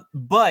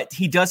 But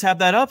he does have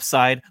that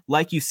upside.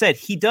 Like you said,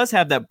 he does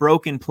have that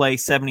broken play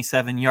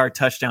 77-yard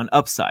touchdown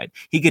upside.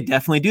 He could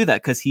definitely do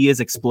that because he is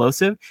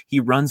explosive. He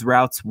runs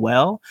routes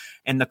well,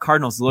 and the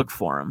Cardinals look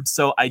for him.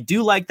 So I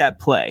do like that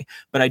play.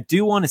 But I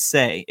do want to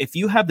say, if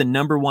you have the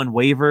number one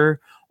waiver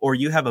or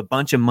you have a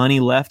bunch of money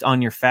left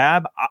on your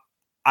fab,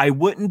 I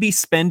wouldn't be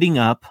spending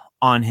up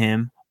on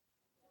him,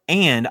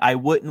 and I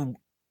wouldn't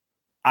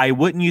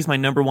use my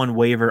number one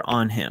waiver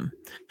on him.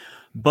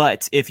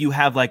 But if you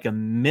have like a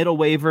middle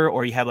waiver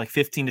or you have like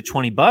 15 to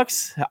 20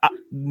 bucks,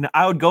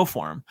 I would go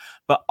for him.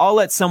 But I'll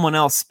let someone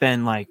else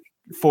spend like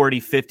 40,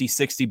 50,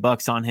 60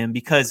 bucks on him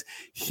because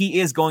he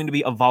is going to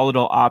be a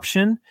volatile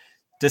option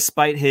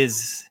despite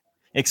his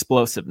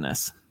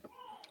explosiveness.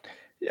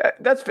 Yeah,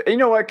 that's, you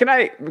know what?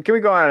 Can we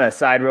go on a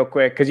side real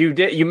quick? Because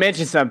you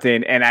mentioned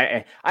something, and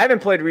I haven't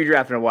played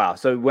redraft in a while.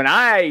 So when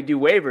I do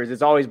waivers,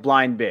 it's always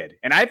blind bid,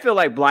 and I feel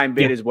like blind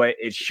bid is what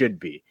it should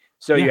be.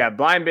 So you have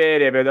blind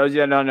bid. If those of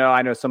you that don't know,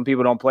 I know some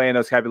people don't play in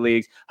those type of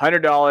leagues.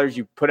 $100,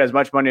 you put as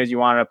much money as you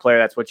want on a player.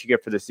 That's what you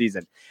get for the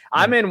season.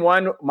 I'm in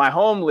my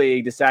home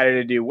league decided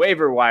to do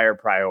waiver wire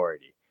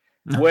priority,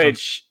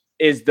 which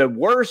is the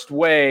worst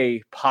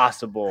way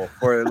possible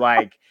for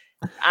like.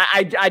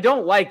 I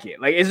don't like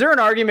it. Like, is there an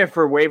argument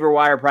for waiver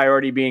wire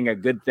priority being a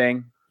good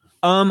thing?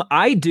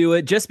 I do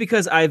it just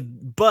because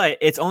but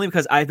it's only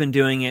because I've been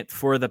doing it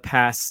for the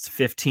past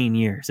 15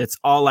 years. It's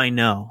all I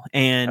know.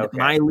 And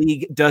my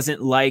league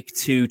doesn't like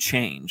to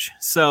change.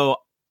 So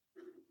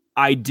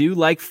I do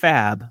like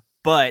fab,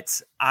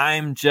 but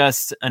I'm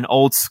just an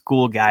old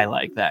school guy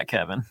like that,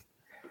 Kevin.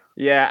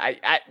 Yeah,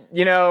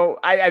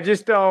 I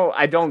just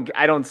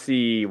don't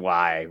see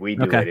why we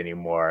do it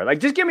anymore. Like,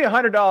 just give me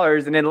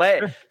 $100 and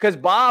then because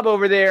Bob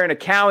over there in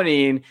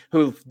accounting,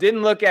 who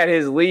didn't look at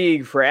his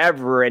league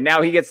forever, and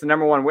now he gets the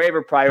number one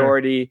waiver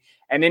priority,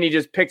 and then he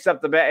just picks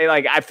up the bet.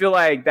 Like, I feel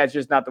like that's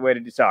just not the way to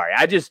do. Sorry,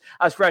 I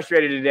was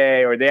frustrated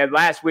today, or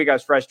last week I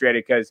was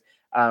frustrated because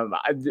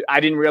I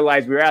didn't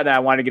realize we were out there. I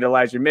wanted to get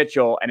Elijah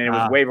Mitchell, and then it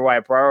was waiver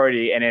wire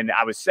priority, and then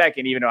I was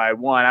second, even though I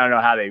won. I don't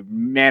know how they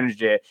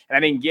managed it, and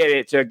I didn't get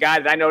it to a guy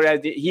that I know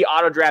that he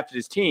auto drafted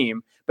his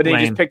team, but then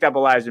he just picked up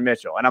Elijah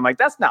Mitchell, and I'm like,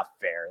 that's not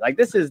fair. Like,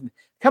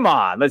 come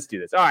on, let's do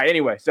this. All right,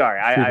 anyway, sorry,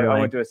 I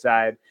went to a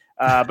side.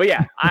 But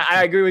yeah,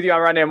 I agree with you on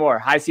Rondale Moore.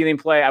 High ceiling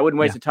play. I wouldn't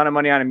waste a ton of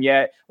money on him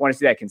yet. Want to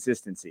see that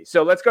consistency.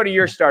 So let's go to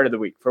your start of the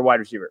week for wide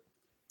receiver.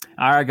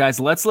 All right, guys,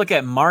 let's look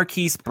at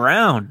Marquise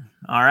Brown.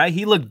 All right,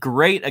 he looked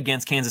great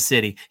against Kansas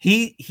City.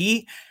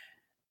 He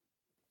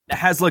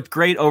has looked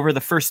great over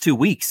the first 2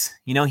 weeks.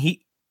 You know,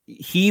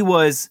 he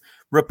was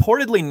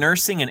reportedly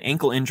nursing an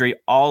ankle injury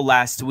all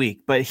last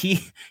week, but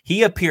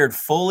he appeared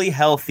fully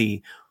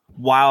healthy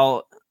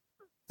while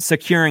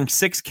securing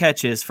 6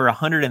 catches for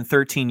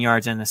 113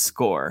 yards and a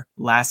score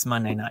last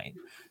Monday night.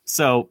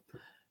 So,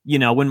 you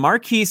know, when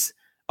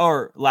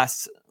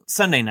last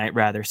Sunday night,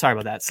 rather, sorry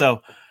about that.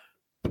 So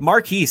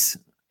Marquise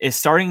is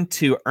starting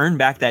to earn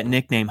back that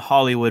nickname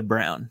Hollywood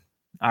Brown.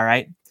 All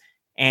right.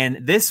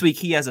 And this week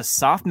he has a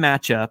soft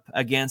matchup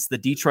against the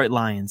Detroit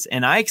Lions.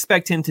 And I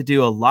expect him to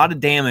do a lot of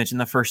damage in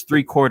the first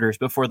 3 quarters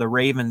before the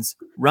Ravens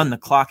run the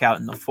clock out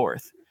in the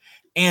 4th.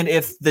 And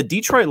if the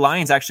Detroit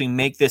Lions actually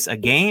make this a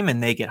game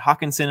and they get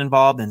Hawkinson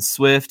involved and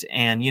Swift,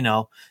 and, you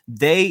know,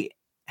 they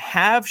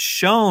have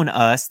shown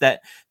us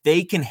that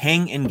they can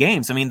hang in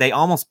games. I mean, they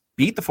almost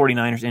beat the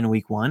 49ers in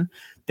week 1.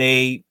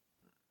 They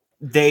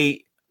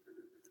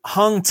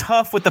hung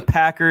tough with the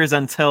Packers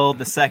until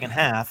the second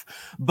half,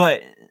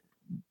 but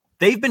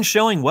they've been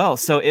showing well.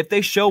 So if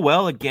they show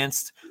well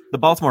against the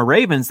Baltimore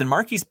Ravens, then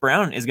Marquise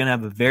Brown is going to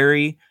have a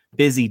very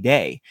busy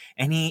day.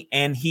 And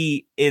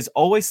he is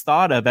always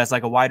thought of as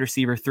like a wide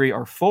receiver 3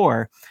 or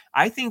 4.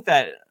 I think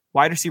that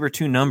wide receiver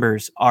 2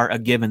 numbers are a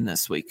given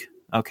this week.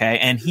 Okay.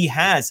 And he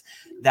has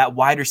that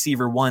wide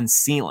receiver 1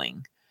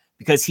 ceiling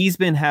because he's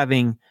been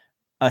having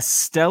a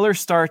stellar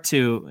start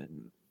to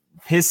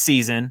his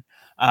season.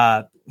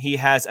 He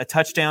has a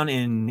touchdown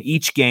in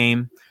each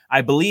game.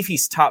 I believe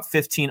he's top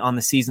 15 on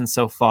the season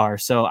so far.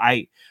 So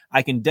I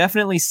can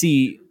definitely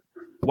see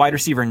wide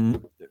receiver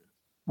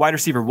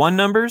 1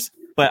 numbers,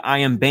 but I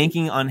am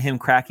banking on him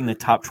cracking the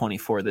top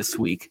 24 this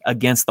week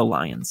against the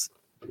Lions.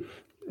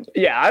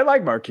 Yeah, I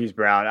like Marquise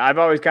Brown. I've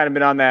always kind of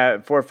been on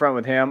that forefront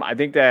with him. I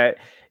think that,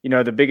 you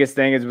know, the biggest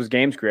thing was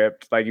game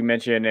script, like you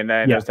mentioned, and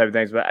those type of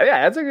things. But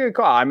yeah, that's a good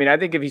call. I mean, I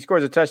think if he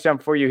scores a touchdown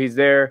for you, he's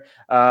there.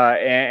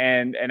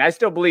 And I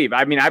still believe.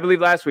 I mean, I believe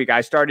last week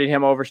I started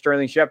him over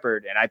Sterling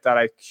Shepard, and I thought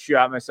I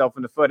shot myself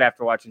in the foot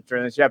after watching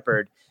Sterling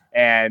Shepard.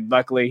 And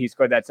luckily, he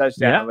scored that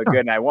touchdown. Yeah. It looked good,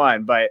 and I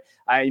won. But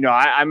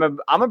I'm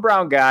a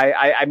Brown guy.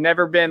 I've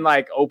never been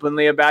like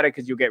openly about it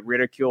because you'll get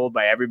ridiculed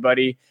by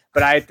everybody.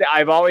 But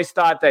I've always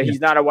thought that he's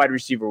not a wide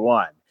receiver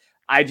 1.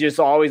 I just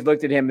always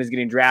looked at him as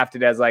getting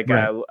drafted as like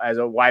as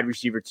a wide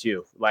receiver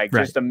 2, like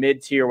just a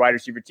mid-tier wide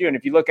receiver 2. And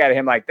if you look at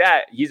him like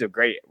that, he's a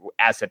great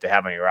asset to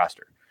have on your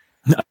roster.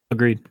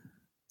 Agreed.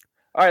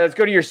 All right, let's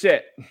go to your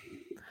sit.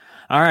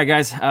 All right,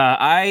 guys.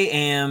 I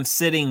am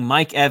sitting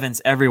Mike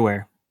Evans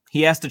everywhere.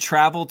 He has to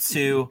travel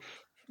to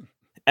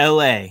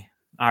LA.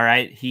 All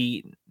right.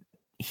 He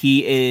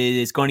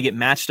he is going to get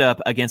matched up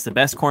against the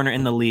best corner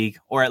in the league,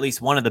 or at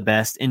least one of the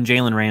best, in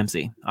Jalen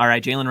Ramsey. All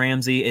right, Jalen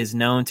Ramsey is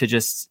known to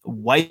just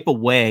wipe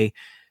away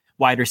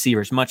wide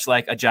receivers, much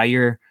like a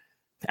Jair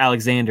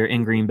Alexander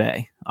in Green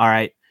Bay. All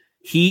right,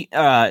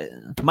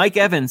 Mike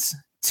Evans,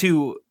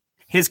 to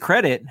his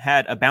credit,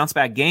 had a bounce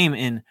back game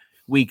in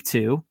week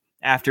 2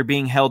 after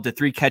being held to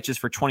 3 catches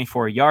for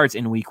 24 yards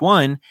in week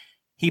 1.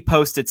 He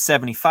posted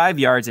 75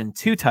 yards and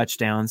 2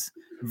 touchdowns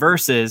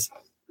versus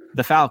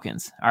the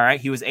Falcons. All right.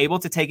 He was able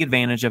to take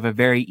advantage of a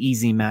very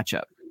easy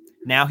matchup.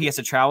 Now he has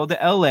to travel to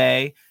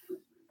LA.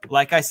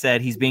 Like I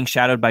said, he's being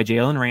shadowed by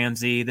Jalen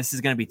Ramsey. This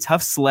is going to be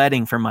tough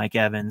sledding for Mike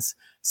Evans.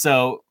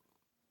 So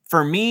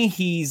for me,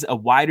 he's a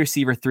wide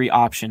receiver 3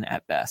 option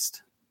at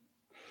best.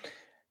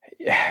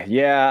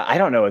 Yeah, I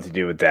don't know what to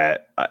do with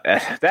that.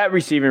 That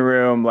receiving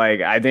room,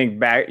 like, I think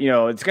back,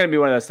 it's going to be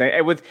one of those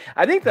things.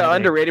 I think the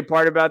underrated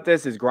part about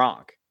this is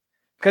Gronk.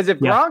 Because if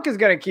Gronk is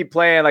going to keep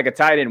playing like a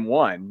tight end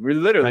 1, we're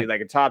literally like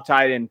a top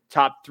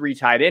 3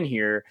 tight end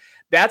here,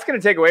 that's going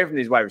to take away from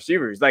these wide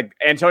receivers. Like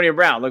Antonio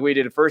Brown, look what he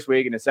did the first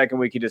week, and the second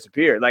week he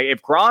disappeared. Like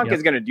if Gronk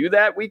is going to do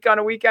that week on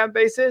a weekend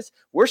basis,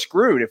 we're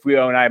screwed if we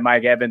own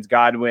Mike Evans,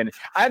 Godwin.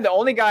 The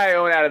only guy I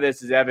own out of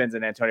this is Evans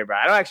and Antonio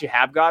Brown. I don't actually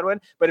have Godwin,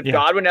 but if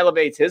Godwin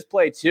elevates his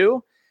play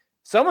too,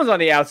 someone's on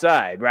the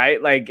outside,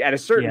 right? Like at a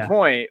certain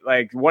point,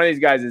 like one of these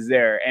guys is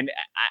there. And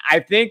I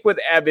think with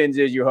Evans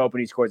is you're hoping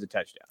he scores a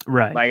touchdown.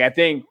 Right. Like I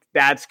think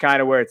that's kind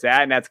of where it's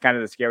at. And that's kind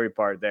of the scary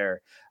part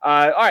there.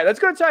 All right, let's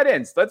go to tight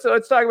ends. Let's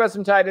talk about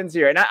some tight ends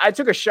here. And I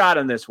took a shot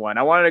on this one.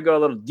 I wanted to go a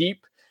little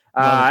deep.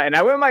 And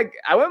I went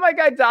my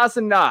guy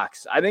Dawson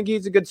Knox. I think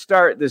he's a good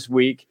start this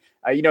week.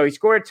 He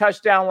scored a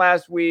touchdown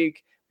last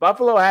week.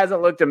 Buffalo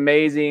hasn't looked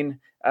amazing.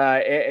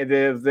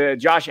 The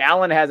Josh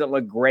Allen hasn't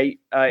looked great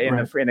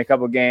in a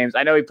couple of games.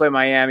 I know he played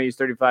Miami. He's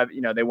 35.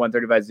 They won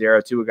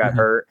 35-0. Tua got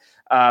hurt.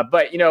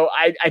 But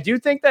I do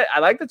think that I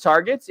like the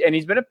targets, and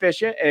he's been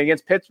efficient. And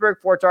against Pittsburgh,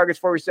 4 targets,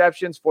 4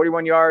 receptions,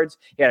 41 yards.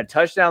 He had a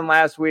touchdown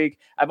last week.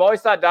 I've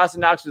always thought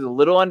Dawson Knox was a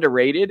little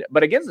underrated,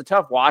 but against a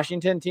tough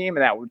Washington team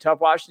and that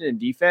tough Washington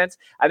defense,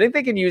 I think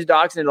they can use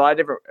Knox in a lot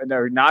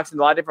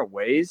of different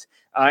ways.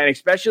 And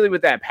especially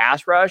with that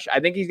pass rush,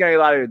 I think he's going to get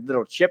a lot of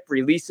little chip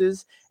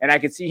releases, and I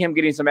could see him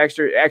getting some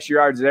extra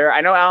yards there.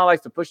 I know Allen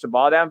likes to push the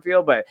ball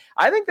downfield, but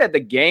I think that the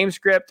game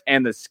script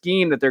and the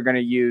scheme that they're going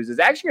to use is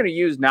actually going to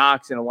use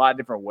Knox in a lot of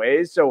different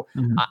ways. So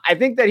I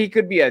think that he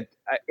could be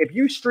if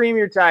you stream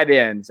your tight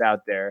ends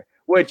out there,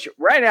 which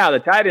right now the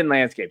tight end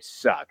landscape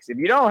sucks. If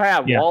you don't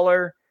have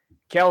Waller,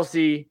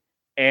 Kelsey,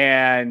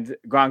 and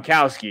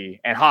Gronkowski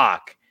and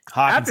Hawk,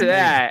 after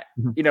that,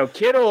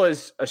 Kittle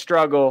is a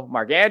struggle.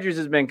 Mark Andrews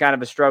has been kind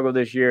of a struggle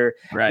this year.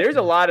 Right. There's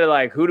a lot of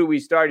like, who do we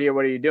start here?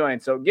 What are you doing?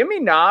 So give me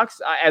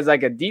Knox as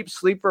like a deep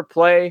sleeper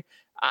play.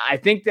 I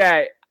think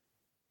that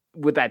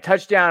with that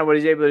touchdown and what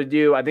he's able to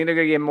do, I think they're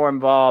going to get more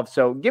involved.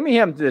 So give me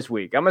him this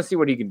week. I'm going to see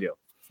what he can do.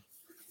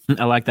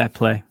 I like that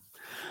play.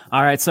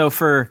 All right. So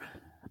for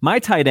my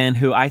tight end,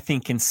 who I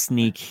think can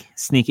sneak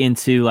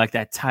into like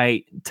that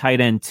tight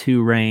end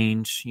 2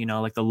 range,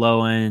 like the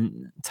low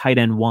end tight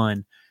end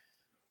 1,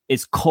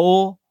 is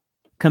Cole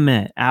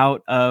Kmet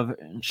out of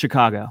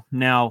Chicago.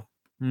 Now,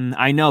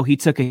 I know he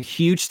took a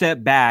huge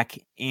step back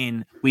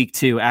in week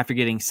 2 after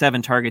getting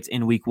 7 targets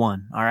in week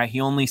 1. All right. He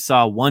only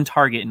saw 1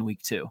 target in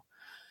week 2.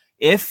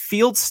 If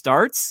Fields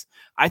starts,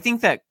 I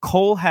think that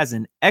Cole has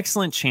an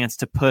excellent chance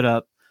to put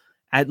up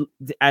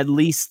at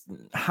least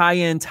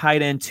high-end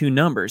tight end 2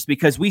 numbers,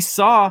 because we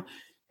saw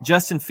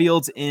Justin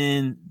Fields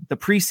in the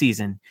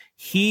preseason.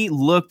 He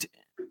looked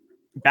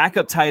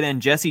backup tight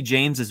end Jesse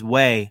James's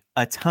way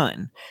a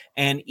ton,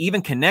 and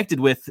even connected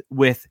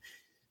with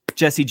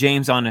Jesse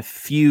James on a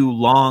few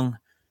long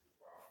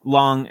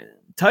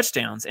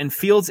touchdowns. And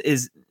Fields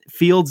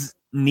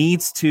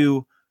needs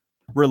to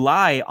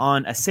rely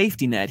on a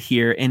safety net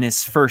here in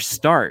his first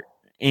start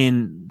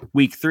in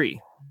week 3.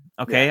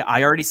 Okay. Yeah.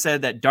 I already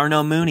said that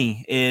Darnell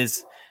Mooney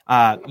is,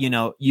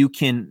 you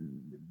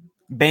can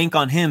bank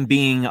on him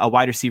being a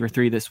wide receiver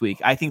 3 this week.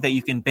 I think that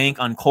you can bank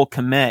on Cole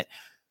Kmet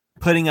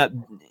putting up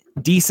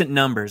decent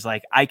numbers.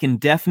 Like, I can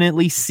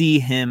definitely see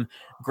him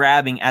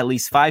grabbing at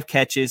least 5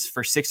 catches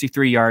for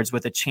 63 yards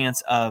with a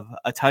chance of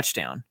a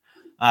touchdown.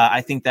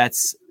 I think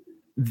that's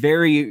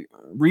very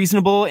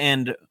reasonable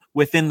and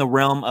within the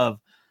realm of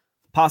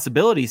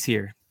possibilities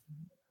here,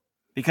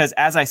 because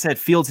as I said,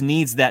 Fields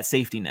needs that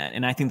safety net,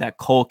 and I think that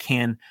Cole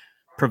can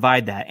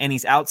provide that. And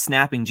he's out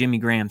snapping Jimmy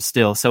Graham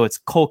still, so it's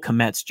Cole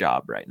Kmet's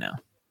job right now.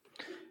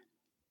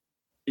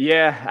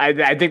 Yeah,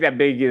 I think that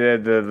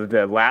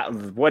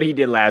what he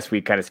did last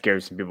week kind of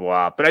scared some people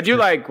off. But I do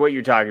like what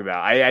you're talking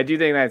about. I do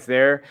think that's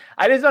there.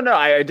 I just don't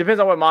know. It depends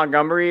on what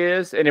Montgomery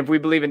is, and if we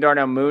believe in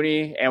Darnell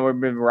Mooney and we're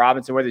with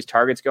Robinson, where these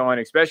targets going,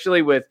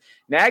 especially with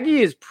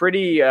Nagy is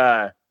pretty.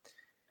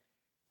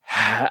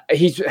 I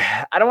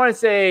don't want to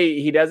say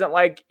he doesn't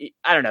like.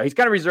 I don't know. He's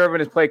kind of reserved in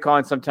his play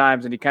calling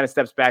sometimes, and he kind of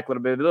steps back a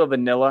little bit, a little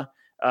vanilla.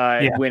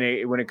 when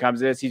it comes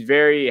to this. He's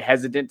very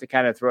hesitant to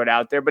kind of throw it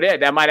out there. But yeah,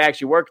 that might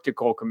actually work to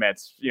Cole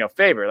Kmet's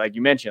favor, like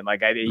you mentioned.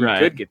 Like he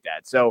could get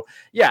that. So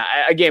yeah,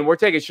 again, we're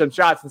taking some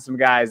shots and some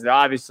guys that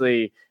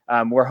obviously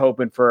we're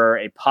hoping for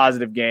a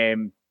positive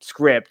game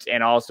script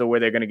and also where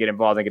they're going to get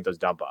involved and get those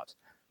dump offs.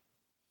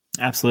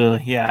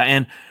 Absolutely, yeah,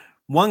 and.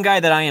 One guy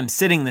that I am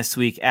sitting this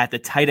week at the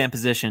tight end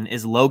position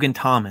is Logan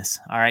Thomas.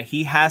 All right.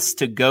 He has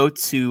to go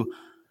to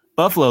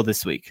Buffalo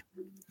this week.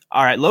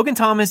 All right. Logan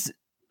Thomas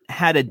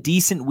had a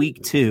decent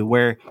week too,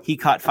 where he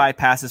caught 5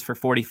 passes for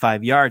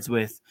 45 yards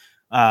with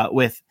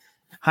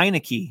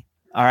Heineke.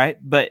 All right.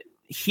 But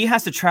he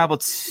has to travel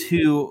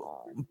to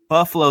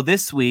Buffalo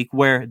this week,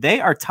 where they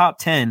are top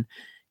 10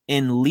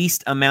 in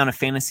least amount of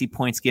fantasy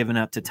points given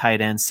up to tight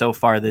ends so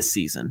far this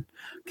season.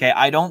 Okay.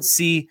 I don't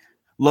see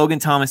Logan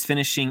Thomas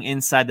finishing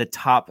inside the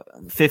top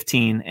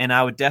 15, and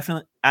I would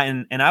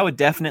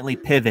definitely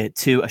pivot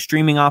to a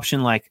streaming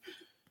option like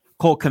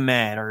Cole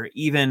Kmet or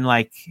even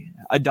like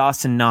a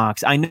Dawson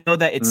Knox. I know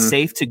that it's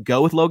safe to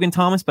go with Logan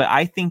Thomas, but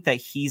I think that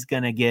he's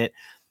going to get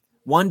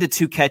 1 to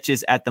 2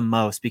 catches at the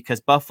most because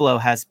Buffalo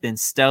has been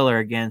stellar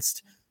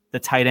against the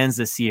tight ends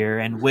this year,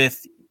 and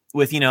with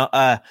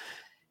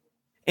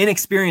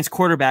inexperienced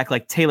quarterback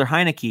like Taylor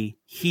Heineke,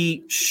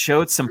 he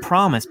showed some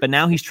promise, but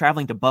now he's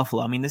traveling to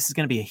Buffalo. I mean, this is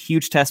going to be a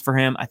huge test for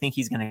him. I think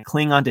he's going to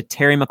cling on to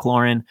Terry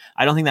McLaurin.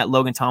 I don't think that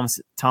Logan Thomas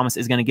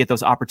is going to get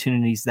those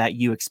opportunities that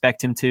you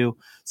expect him to.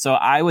 So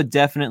I would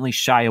definitely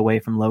shy away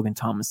from Logan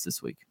Thomas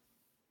this week.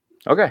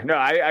 Okay. No,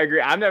 I agree.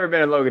 I've never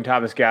been a Logan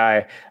Thomas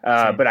guy,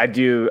 but I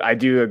do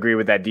agree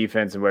with that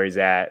defense and where he's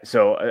at.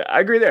 So I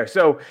agree there.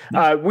 So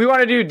we want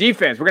to do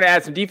defense. We're going to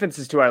add some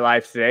defenses to our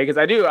lives today because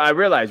I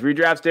realize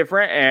redraft's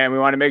different and we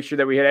want to make sure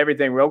that we hit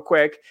everything real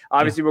quick.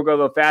 Obviously, we'll go a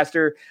little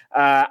faster.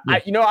 I'm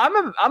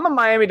a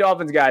Miami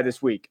Dolphins guy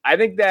this week. I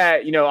think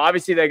that,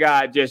 obviously they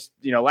got just,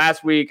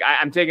 last week.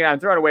 I'm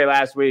throwing away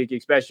last week,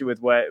 especially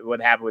with what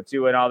happened with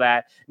Tua and all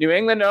that. New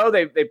England,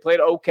 they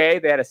played okay.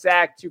 They had a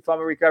sack, 2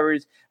 fumble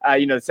recoveries,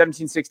 the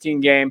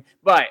 17-16 game.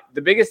 But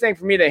the biggest thing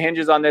for me that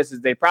hinges on this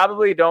is they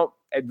probably don't.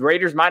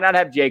 Raiders might not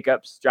have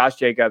Josh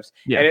Jacobs,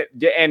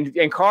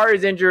 and Carr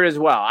is injured as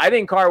well. I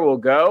think Carr will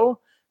go,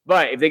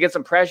 but if they get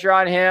some pressure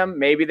on him,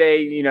 maybe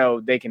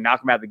they can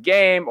knock him out of the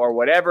game or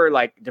whatever.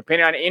 Like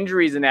depending on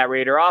injuries in that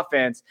Raider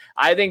offense,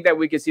 I think that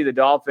we could see the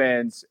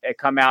Dolphins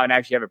come out and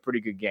actually have a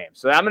pretty good game.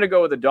 So I'm going to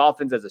go with the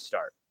Dolphins as a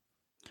start.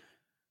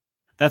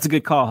 That's a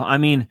good call. I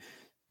mean,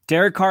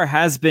 Derek Carr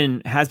has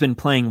been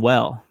playing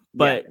well.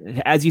 But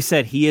as you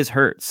said, he is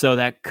hurt, so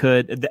that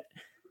could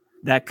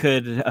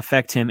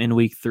affect him in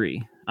week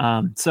 3.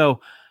 So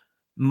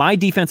my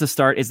defensive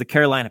start is the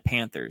Carolina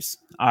Panthers.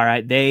 All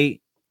right, they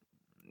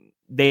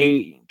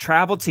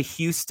travel to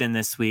Houston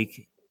this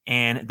week,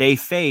 and they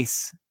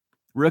face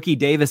rookie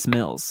Davis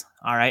Mills.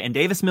 All right, and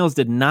Davis Mills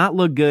did not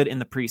look good in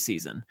the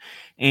preseason,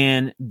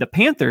 and the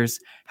Panthers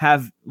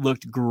have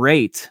looked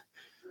great.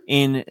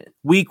 In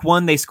week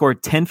 1, they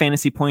scored 10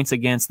 fantasy points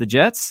against the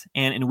Jets.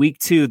 And in week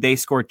 2, they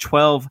scored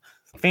 12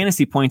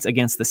 fantasy points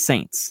against the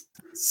Saints.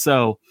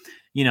 So,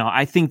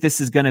 I think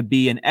this is going to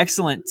be an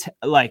excellent,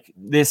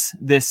 this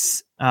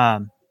is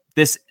going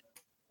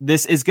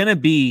to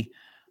be,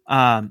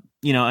 an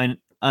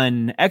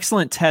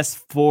excellent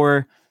test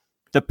for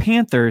the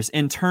Panthers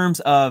in terms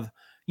of,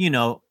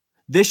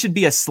 this should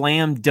be a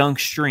slam dunk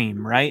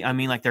stream, right? I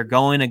mean, like they're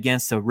going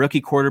against a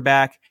rookie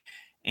quarterback.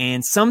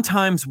 And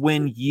sometimes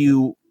when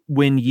you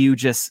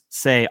just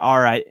say, all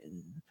right,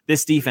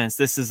 this defense,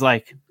 this is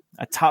like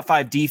a top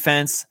 5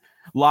 defense,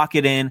 lock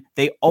it in,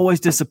 they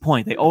always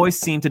disappoint. They always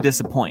seem to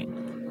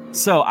disappoint.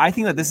 So I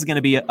think that this is going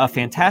to be a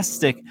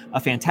fantastic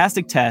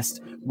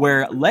test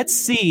where let's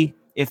see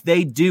if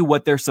they do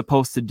what they're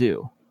supposed to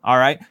do. All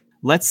right.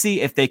 Let's see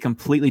if they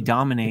completely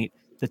dominate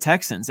the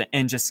Texans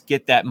and just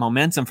get that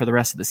momentum for the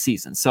rest of the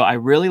season. So I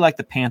really like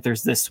the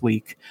Panthers this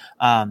week.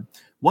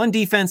 One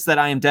defense that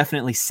I am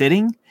definitely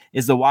sitting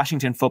is the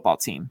Washington football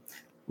team.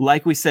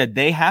 Like we said,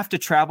 they have to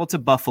travel to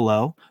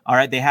Buffalo. All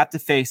right. They have to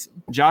face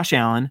Josh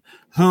Allen,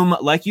 whom,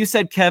 like you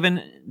said,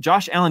 Kevin,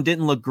 Josh Allen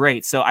didn't look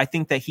great. So I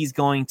think that he's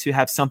going to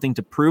have something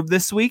to prove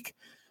this week.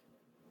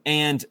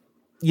 And,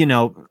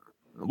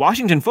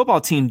 Washington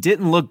football team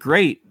didn't look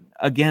great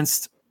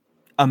against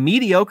a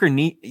mediocre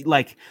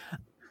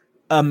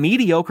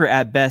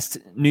at best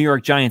New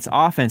York Giants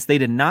offense. They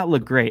did not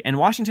look great. And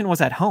Washington was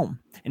at home.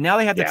 And now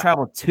they have to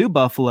travel to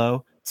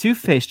Buffalo to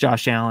face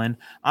Josh Allen.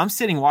 I'm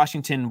sitting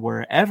Washington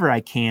wherever I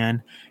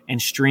can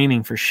and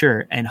streaming for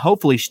sure, and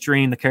hopefully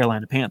stream the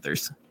Carolina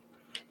Panthers.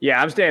 Yeah,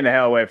 I'm staying the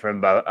hell away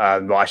from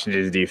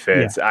Washington's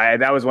defense. Yeah.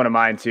 That was one of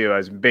mine too. It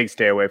was a big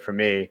stay away from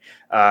me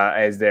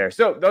as there.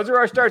 So those are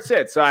our start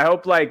sits. So I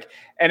hope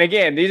and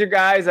again, these are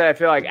guys that I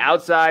feel like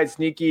outside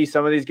sneaky,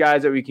 some of these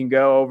guys that we can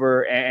go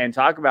over and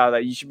talk about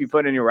that you should be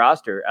putting in your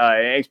roster,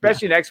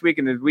 especially next week.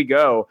 And as we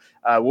go,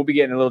 we'll be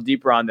getting a little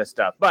deeper on this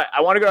stuff. But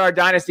I want to go to our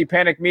Dynasty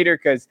Panic Meter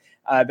because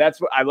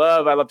That's what I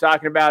love. I love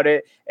talking about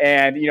it.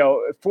 And,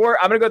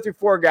 I'm going to go through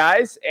four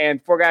guys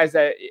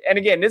that, and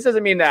again, this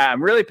doesn't mean that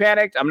I'm really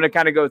panicked. I'm going to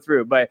kind of go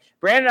through, but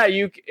Brandon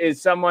Ayuk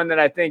is someone that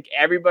I think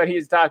everybody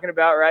is talking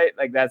about, right?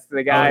 Like that's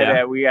the guy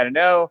that we got to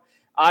know.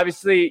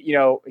 Obviously,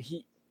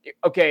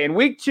 in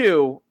week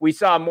 2, we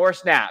saw more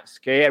snaps.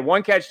 Okay. He had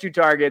 1 catch, 2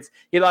 targets.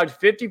 He logged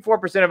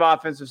 54% of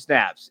offensive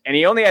snaps, and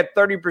he only had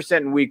 30%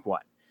 in week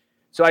 1.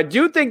 So I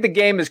do think the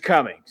game is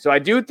coming. So I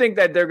do think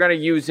that they're going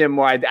to use him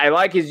more. I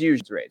like his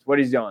usage rates, what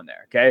he's doing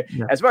there. Okay.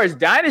 Yeah. As far as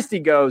dynasty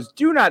goes,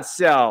 do not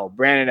sell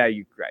Brandon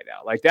Ayuk right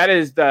now. Like that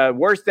is the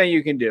worst thing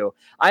you can do.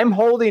 I'm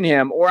holding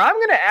him, or I'm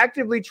going to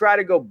actively try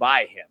to go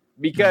buy him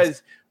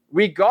because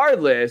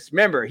regardless,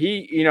 remember,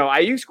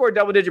 Ayuk scored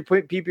double-digit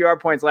PPR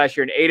points last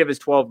year in 8 of his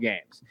 12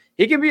 games.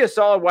 He can be a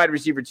solid wide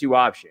receiver 2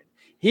 option.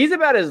 He's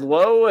about as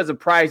low as a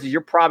price as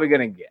you're probably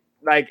going to get.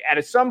 Like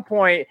at some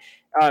point,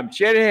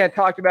 Shanahan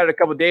talked about it a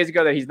couple of days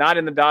ago that he's not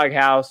in the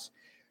doghouse.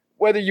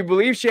 Whether you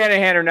believe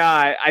Shanahan or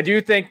not, I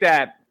do think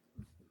that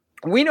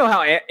we know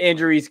how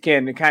injuries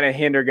can kind of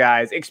hinder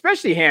guys,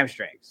 especially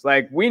hamstrings.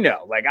 Like we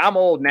know, like I'm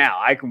old now.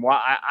 I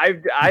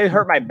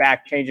hurt my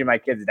back changing my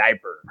kid's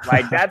diaper.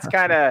 Like that's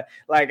kind of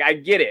like, I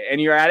get it.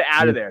 And you're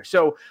out of there.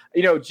 So,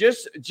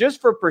 just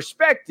for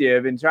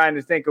perspective and trying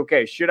to think,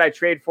 okay, should I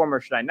trade for him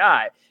or should I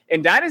not?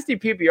 In dynasty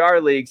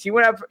PPR leagues, he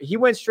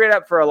went straight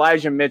up for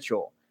Elijah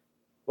Mitchell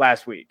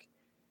last week.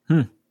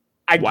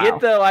 I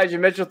get the Elijah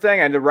Mitchell thing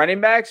and the running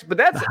backs, but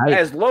that's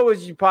as low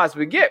as you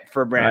possibly get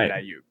for Brandon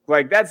Ayuk.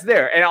 Like that's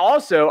there. And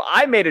also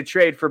I made a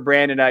trade for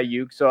Brandon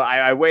Ayuk. So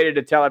I waited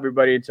to tell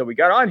everybody until we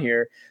got on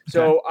here.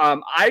 So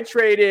I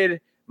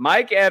traded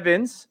Mike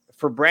Evans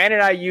for Brandon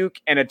Ayuk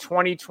and a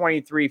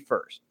 2023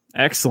 first.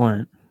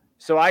 Excellent.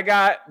 So I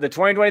got the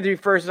 2023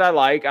 first that I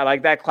like. I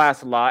like that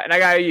class a lot. And I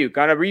got Ayuk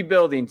on a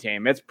rebuilding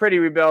team. It's pretty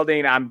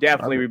rebuilding. I'm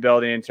definitely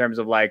rebuilding in terms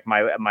of like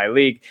my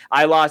league.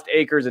 I lost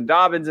Akers and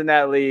Dobbins in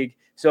that league.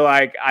 So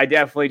like I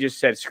definitely just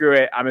said, screw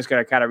it. I'm just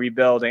going to kind of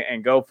rebuild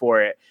and go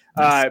for it.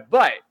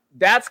 But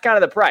that's kind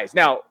of the price.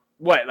 Now,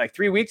 like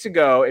 3 weeks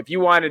ago, if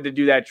you wanted to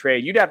do that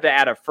trade, you'd have to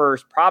add a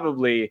first,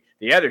 probably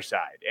the other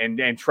side,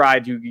 and try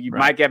to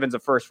Mike Evans a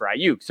first for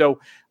Ayuk. So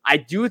I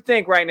do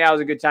think right now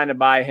is a good time to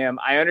buy him.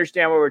 I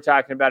understand what we're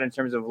talking about in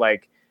terms of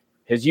like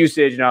his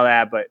usage and all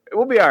that, but it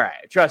will be all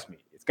right. Trust me,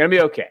 it's going to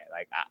be okay.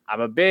 Like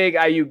I'm a big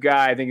Ayuk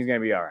guy. I think he's going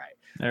to be all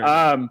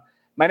right.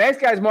 My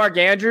next guy is Mark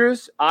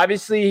Andrews.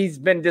 Obviously, he's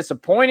been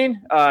disappointing.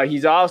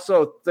 He's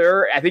also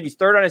third. I think he's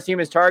third on his team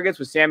as targets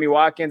with Sammy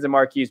Watkins and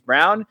Marquise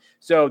Brown.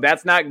 So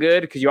that's not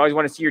good because you always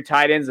want to see your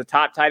tight ends, the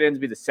top tight ends,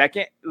 be the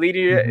second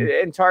leading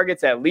in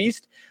targets at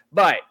least.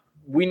 But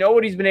we know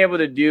what he's been able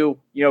to do.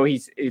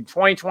 He's in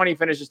 2020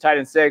 finishes tight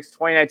end 6,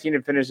 2019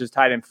 and finishes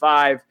tight end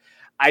 5.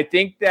 I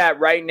think that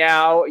right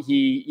now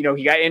he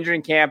got injured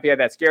in camp. He had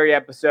that scary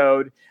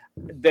episode.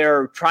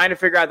 They're trying to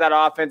figure out that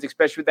offense,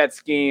 especially with that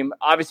scheme.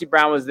 Obviously,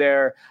 Brown was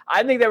there.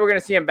 I think that we're going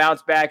to see him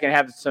bounce back and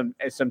have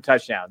some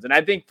touchdowns. And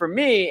I think for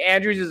me,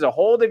 Andrews is a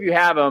hold if you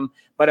have him,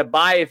 but a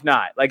buy if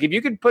not. Like if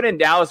you could put in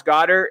Dallas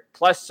Goedert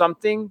plus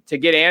something to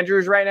get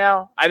Andrews right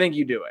now, I think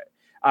you do it.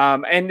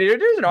 And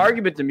there's an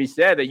argument to be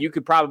said that you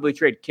could probably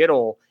trade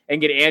Kittle and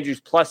get Andrews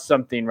plus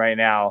something right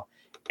now.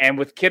 And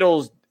with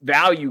Kittle's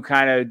value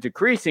kind of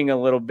decreasing a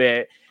little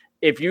bit,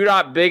 if you're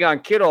not big on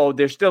Kittle,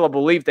 there's still a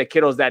belief that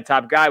Kittle's that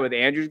top guy with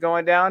Andrews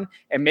going down,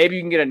 and maybe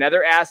you can get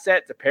another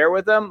asset to pair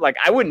with him. Like,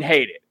 I wouldn't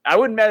hate it. I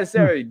wouldn't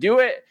necessarily do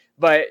it,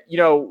 but,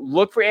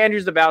 look for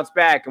Andrews to bounce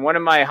back. And one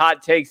of my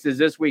hot takes is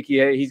this week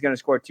he's going to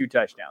score 2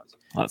 touchdowns.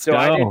 Let's go.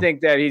 I do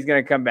think that he's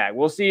going to come back.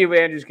 We'll see if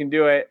Andrews can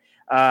do it.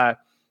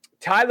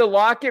 Tyler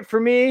Lockett for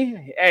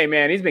me, hey,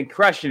 man, he's been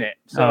crushing it.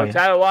 So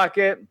Tyler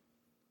Lockett,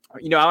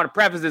 I want to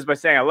preface this by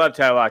saying I love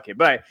Tyler Lockett,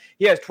 but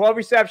he has 12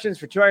 receptions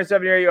for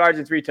 278 yards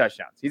and 3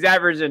 touchdowns. He's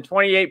averaging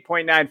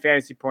 28.9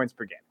 fantasy points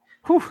per game.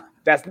 Whew.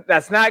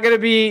 That's not going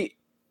to be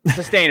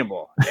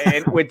sustainable.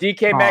 And with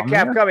DK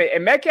Metcalf coming,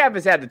 and Metcalf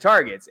has had the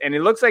targets, and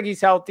it looks like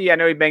he's healthy. I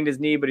know he banged his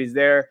knee, but he's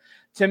there.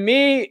 To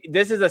me,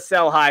 this is a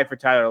sell high for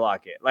Tyler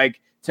Lockett. Like,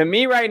 to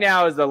me right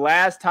now is the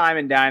last time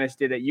in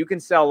Dynasty that you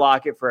can sell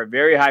Lockett for a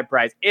very high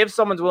price if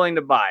someone's willing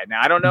to buy. Now,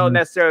 I don't know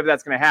necessarily if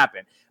that's going to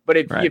happen. But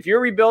if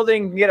you're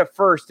rebuilding, you can get a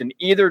first in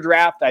either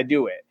draft, I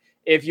do it.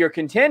 If you're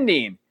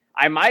contending,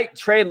 I might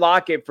trade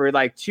Lockett for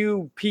like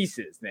 2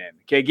 pieces then.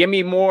 Okay, give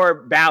me more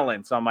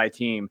balance on my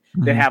team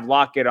than have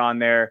Lockett on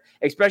there,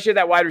 especially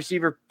that wide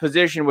receiver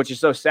position, which is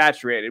so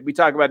saturated. We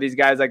talk about these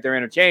guys like they're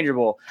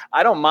interchangeable.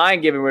 I don't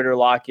mind giving rid of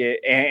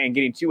Lockett and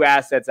getting 2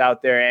 assets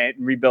out there and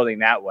rebuilding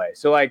that way.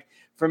 So, like,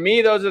 for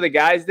me, those are the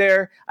guys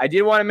there. I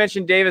did want to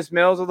mention Davis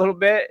Mills a little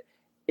bit.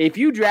 If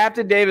you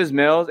drafted Davis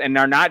Mills and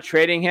are not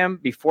trading him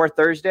before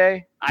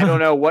Thursday, I don't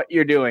know what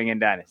you're doing in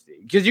Dynasty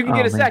because you can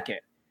get a second.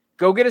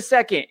 Go get a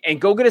second and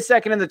go get a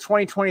second in the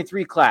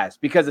 2023 class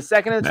because the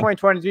second in the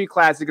 2023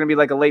 class is going to be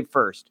like a late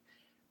first.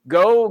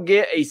 Go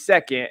get a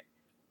second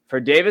for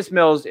Davis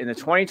Mills in the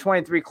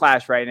 2023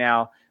 class right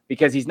now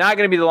because he's not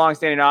going to be the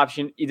long-standing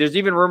option. There's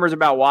even rumors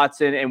about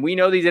Watson, and we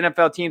know these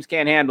NFL teams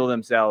can't handle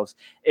themselves.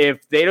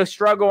 If they don't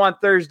struggle on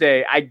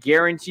Thursday, I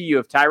guarantee you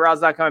if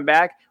Tyrod's not coming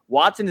back,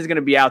 Watson is going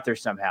to be out there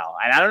somehow.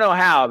 And I don't know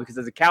how, because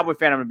as a Cowboy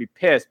fan, I'm going to be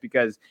pissed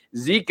because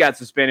Zeke got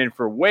suspended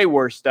for way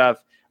worse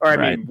stuff, or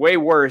I mean, way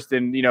worse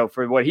than,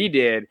 for what he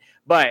did.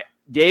 But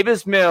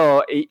Davis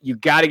Mill, you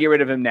got to get rid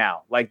of him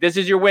now. Like, this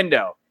is your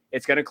window.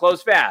 It's going to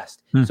close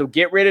fast. So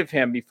get rid of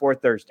him before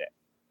Thursday.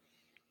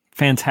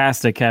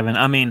 Fantastic, Kevin.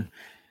 I mean,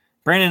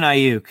 Brandon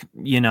Ayuk,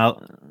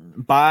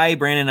 buy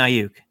Brandon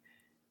Ayuk.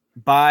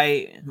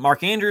 Buy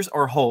Mark Andrews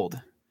or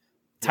hold.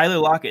 Tyler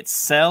Lockett,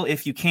 sell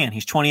if you can.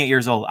 He's 28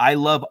 years old. I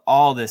love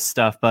all this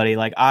stuff, buddy.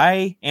 Like,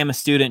 I am a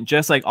student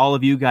just like all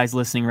of you guys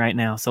listening right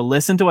now. So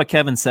listen to what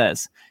Kevin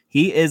says.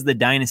 He is the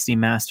dynasty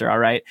master, all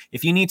right?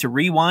 If you need to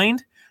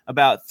rewind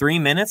about 3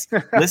 minutes,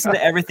 listen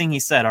to everything he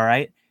said, all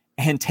right?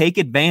 And take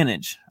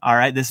advantage, all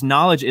right? This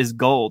knowledge is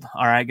gold,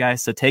 all right,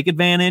 guys? So take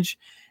advantage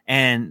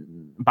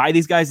and buy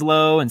these guys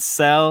low and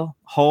sell,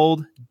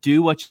 hold,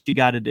 do what you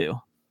got to do.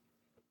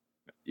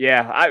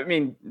 Yeah, I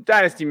mean,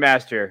 Dynasty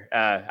Master.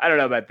 I don't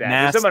know about that.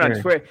 There is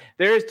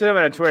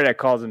someone on Twitter that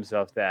calls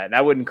himself that, and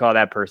I wouldn't call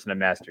that person a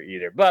master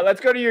either. But let's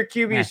go to your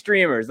QB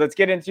streamers. Let's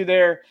get into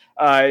there,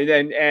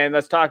 and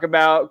let's talk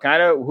about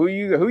kind of who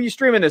you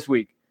streaming this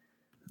week.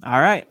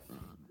 All right,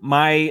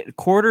 my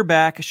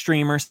quarterback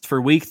streamers for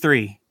week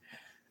 3.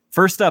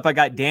 First up, I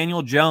got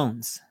Daniel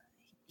Jones.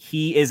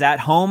 He is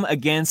at home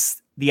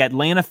against the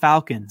Atlanta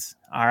Falcons.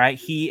 All right.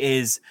 He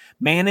is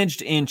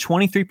managed in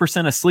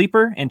 23% of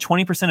Sleeper and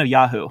 20% of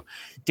Yahoo.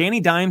 Danny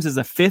Dimes is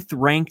a 5th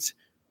ranked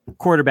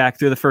quarterback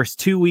through the first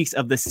 2 weeks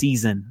of the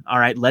season. All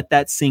right. Let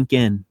that sink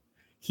in.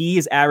 He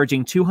is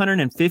averaging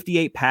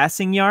 258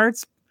 passing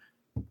yards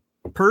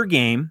per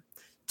game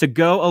to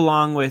go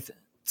along with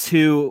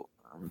 2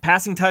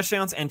 passing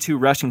touchdowns and 2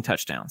 rushing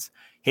touchdowns.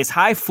 His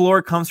high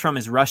floor comes from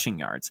his rushing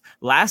yards.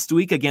 Last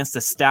week against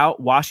a stout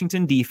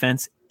Washington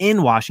defense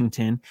in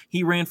Washington,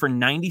 he ran for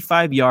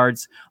 95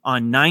 yards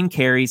on 9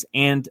 carries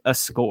and a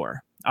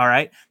score. All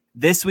right.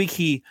 This week,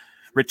 he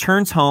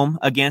returns home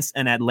against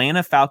an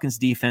Atlanta Falcons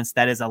defense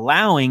that is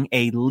allowing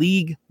a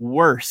league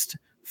worst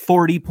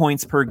 40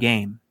 points per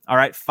game. All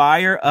right.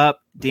 Fire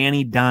up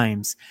Danny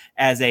Dimes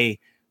as a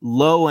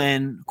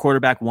low-end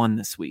quarterback 1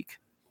 this week.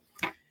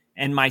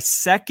 And my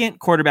second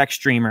quarterback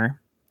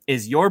streamer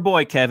is your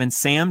boy, Kevin,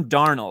 Sam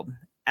Darnold,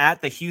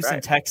 at the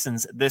Houston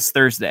Texans this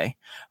Thursday.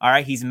 All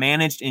right. He's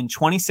managed in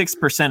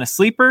 26% of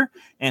Sleeper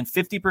and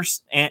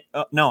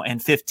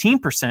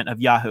 15%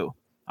 of Yahoo.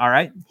 All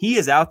right. He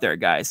is out there,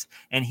 guys.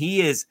 And he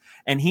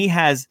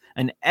has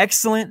an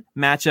excellent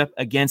matchup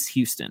against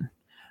Houston.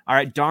 All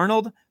right.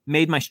 Darnold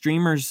made my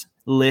streamers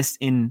list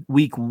in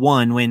week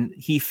 1 when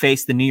he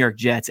faced the New York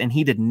Jets, and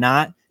he did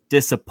not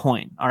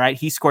disappoint. All right.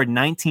 He scored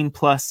 19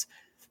 plus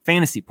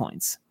fantasy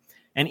points.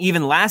 And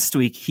even last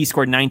week, he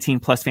scored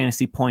 19 plus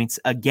fantasy points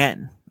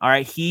again. All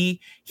right. He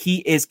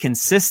is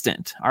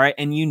consistent. All right.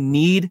 And you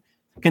need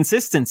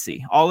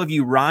consistency. All of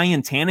you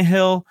Ryan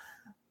Tannehill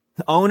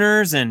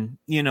owners and,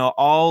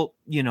 all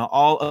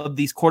of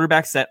these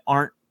quarterbacks that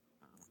aren't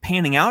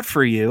panning out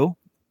for you,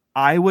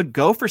 I would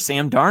go for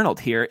Sam Darnold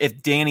here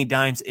if Danny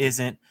Dimes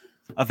isn't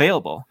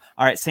available.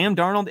 All right. Sam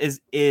Darnold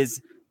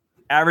is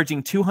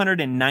averaging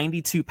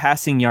 292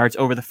 passing yards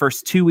over the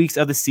first 2 weeks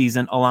of the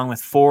season, along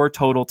with 4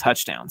 total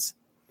touchdowns.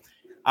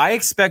 I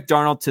expect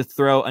Darnold to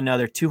throw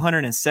another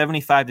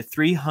 275 to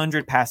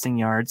 300 passing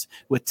yards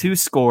with 2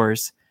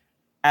 scores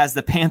as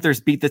the Panthers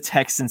beat the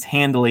Texans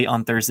handily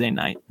on Thursday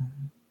night.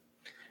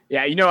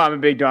 Yeah, I'm a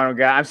big Darnold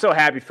guy. I'm so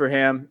happy for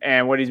him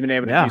and what he's been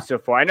able to do so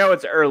far. I know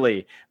it's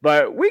early,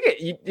 but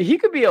he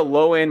could be a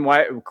low-end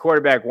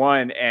quarterback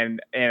 1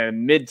 and a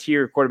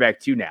mid-tier quarterback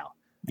 2 now.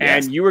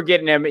 Yes. And you were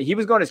getting him. He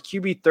was going as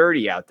QB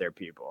 30 out there,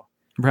 people.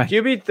 Right.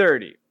 QB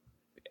 30.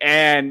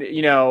 And,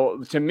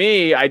 to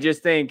me, I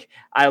just think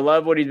I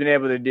love what he's been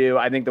able to do.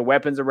 I think the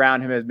weapons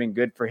around him has been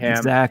good for him.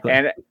 Exactly.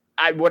 And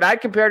what I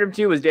compared him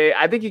to was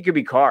I think he could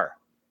be Carr.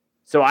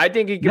 So I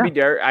think he could be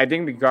Derek. I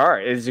think Carr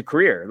is a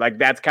career. Like,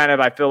 that's kind of,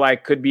 I feel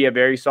like, could be a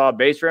very solid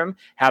base for him,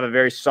 have a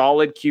very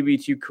solid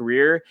QB2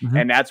 career. Mm-hmm.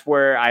 And that's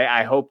where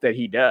I hope that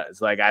he does.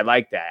 Like, I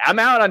like that. I'm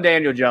out on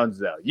Daniel Jones,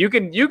 though. You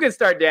can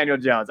start Daniel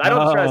Jones. I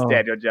don't trust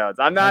Daniel Jones.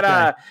 I'm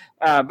not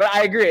but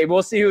I agree.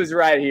 We'll see who's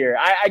right here.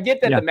 I get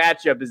that the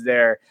matchup is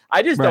there.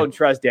 I just don't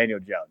trust Daniel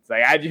Jones.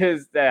 Like, I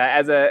just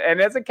as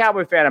a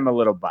Cowboy fan, I'm a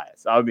little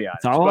biased. I'll be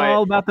honest. It's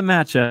all about the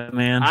matchup,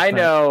 man. I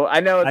know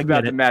it's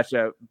about the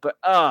matchup, but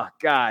oh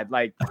God,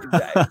 like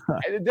that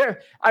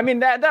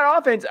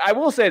offense. I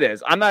will say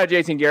this: I'm not a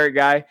Jason Garrett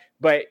guy,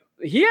 but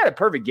he had a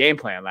perfect game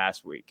plan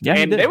last week,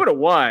 and they would have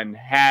won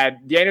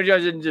had Daniel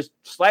Jones didn't just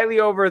slightly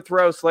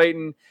overthrow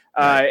Slayton.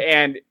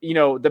 And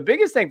the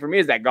biggest thing for me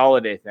is that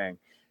Golladay thing.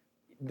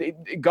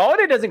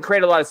 Golladay doesn't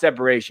create a lot of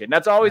separation.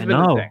 That's always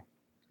been the thing.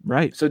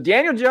 Right. So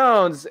Daniel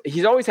Jones,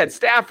 he's always had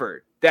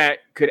Stafford. that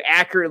could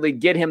accurately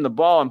get him the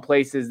ball in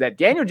places that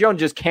Daniel Jones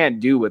just can't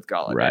do with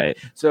Golladay. Right.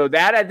 So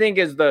that, I think,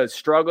 is the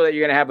struggle that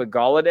you're going to have with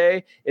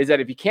Golladay, is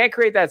that if you can't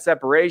create that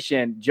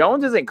separation,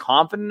 Jones isn't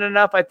confident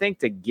enough, I think,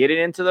 to get it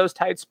into those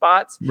tight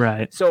spots.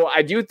 Right. So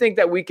I do think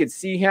that we could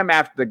see him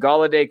after the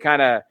Golladay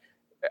kind of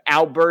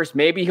outburst.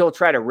 Maybe he'll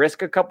try to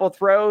risk a couple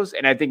throws,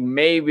 and I think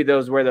maybe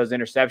those where those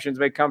interceptions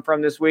may come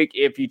from this week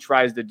if he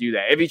tries to do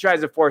that, if he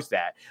tries to force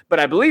that. But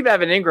I believe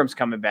Evan Ingram's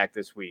coming back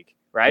this week,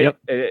 right?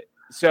 Yep.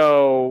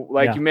 So,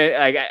 like you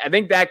mentioned, I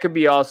think that could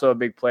be also a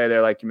big play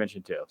there, like you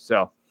mentioned too.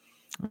 So,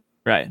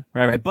 right.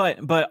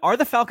 But are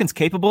the Falcons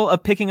capable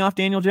of picking off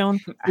Daniel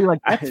Jones?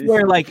 Like that's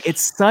where like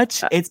it's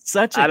such a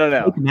I don't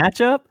know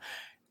matchup,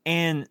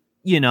 and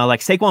like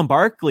Saquon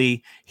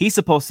Barkley, he's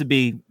supposed to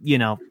be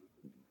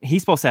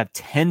he's supposed to have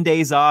 10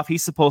 days off.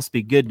 He's supposed to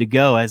be good to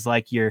go as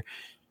like your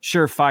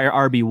surefire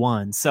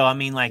RB1. So I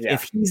mean, like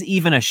if he's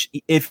even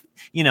if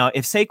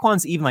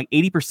Saquon's even like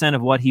 80%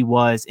 of what he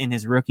was in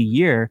his rookie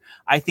year,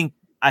 I think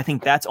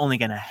that's only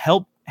going to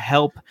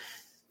help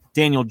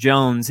Daniel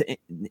Jones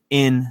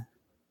in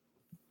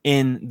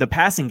the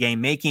passing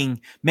game, making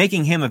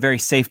him a very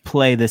safe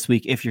play this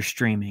week if you're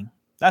streaming.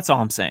 That's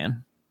all I'm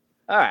saying.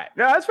 All right.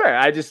 No, that's fair.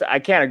 I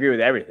can't agree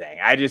with everything.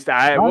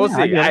 We'll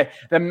see. The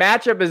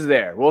matchup is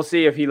there. We'll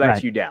see if he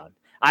lets you down.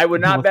 I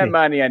would not bet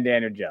money on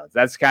Daniel Jones.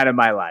 That's kind of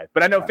my life.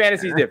 But I know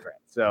fantasy's different.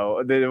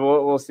 So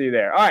we'll see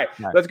there. All right.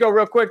 Let's go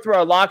real quick through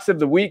our locks of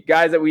the week,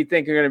 guys that we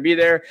think are going to be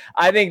there.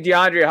 I think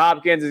DeAndre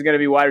Hopkins is going to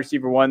be wide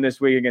receiver 1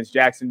 this week against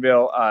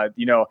Jacksonville.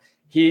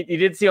 He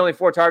did see only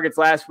 4 targets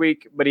last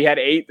week, but he had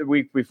 8 the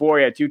week before.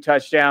 He had 2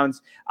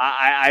 touchdowns.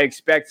 I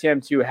expect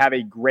him to have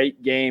a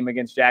great game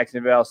against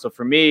Jacksonville. So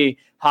for me,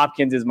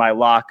 Hopkins is my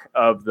lock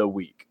of the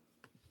week.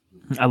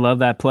 I love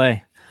that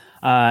play.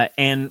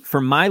 And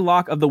for my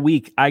lock of the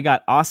week, I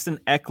got Austin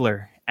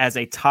Eckler as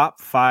a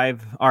top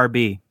 5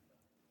 RB.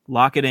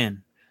 Lock it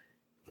in.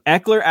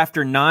 Eckler,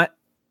 after not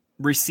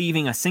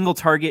receiving a single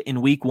target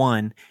in week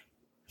 1,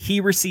 he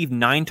received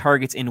 9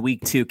 targets in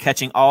week 2,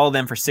 catching all of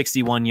them for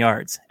 61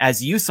 yards.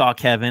 As you saw,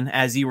 Kevin,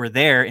 as you were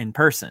there in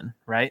person,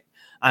 right?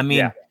 I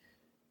mean,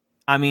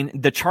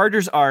 the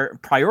Chargers are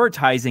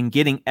prioritizing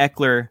getting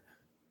Eckler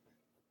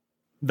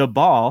the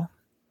ball,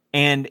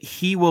 and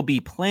he will be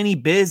plenty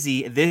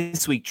busy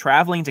this week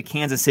traveling to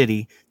Kansas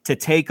City to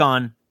take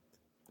on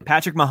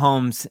Patrick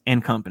Mahomes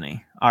and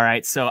company. All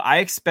right, so I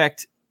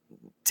expect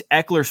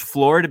Eckler's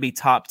floor to be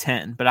top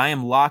 10, but I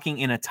am locking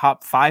in a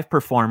top 5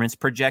 performance,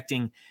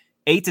 projecting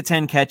 8 to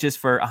 10 catches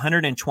for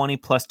 120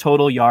 plus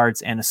total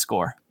yards and a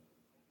score.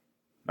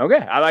 Okay,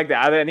 I like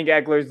that. I think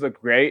Eckler's look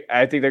great.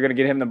 I think they're going to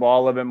get him the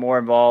ball a little bit more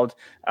involved.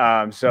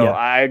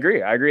 I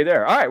agree. I agree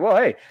there. All right. Well,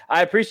 hey,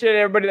 I appreciate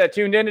everybody that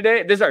tuned in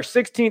today. This is our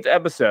 16th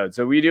episode,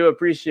 so we do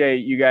appreciate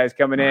you guys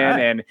coming in,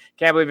 and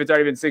can't believe it's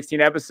already been 16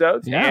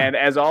 episodes. Yeah. And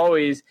as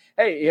always,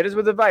 hey, hit us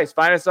with advice.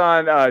 Find us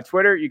on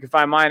Twitter. You can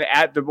find mine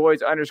at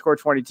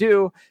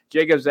TheBoys_22.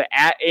 Jacob's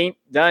at Ain't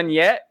Done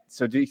Yet.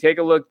 So do take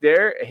a look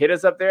there. Hit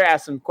us up there.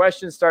 Ask some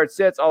questions, start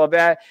sits, all of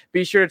that.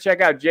 Be sure to check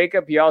out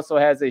Jacob. He also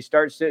has a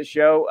start sit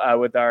show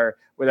with our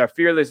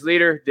fearless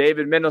leader,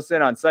 David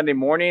Mendelson, on Sunday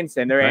mornings,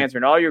 and they're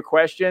answering all your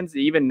questions,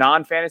 even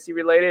non-fantasy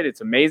related.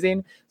 It's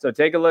amazing. So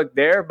take a look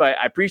there. But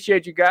I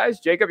appreciate you guys.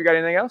 Jacob, you got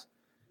anything else?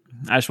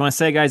 I just want to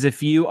say, guys,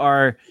 if you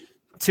are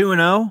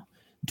 2-0,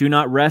 do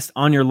not rest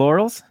on your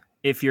laurels.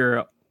 If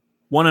you're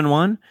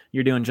 1-1,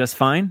 you're doing just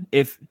fine.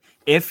 If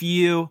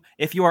you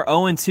are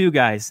 0-2,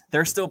 guys,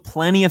 there's still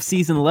plenty of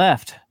season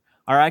left.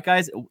 All right,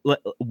 guys,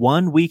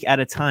 1 week at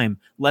a time.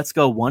 Let's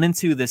go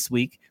 1-2 this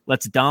week.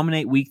 Let's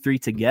dominate week 3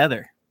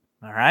 together.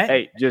 All right.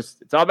 Hey,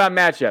 it's all about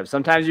matchups.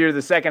 Sometimes you're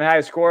the second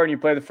highest scorer and you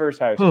play the first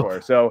highest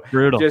scorer. So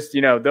brutal.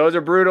 Those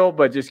are brutal,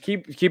 but just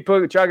keep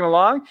chugging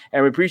along.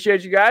 And we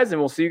appreciate you guys,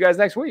 and we'll see you guys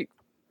next week.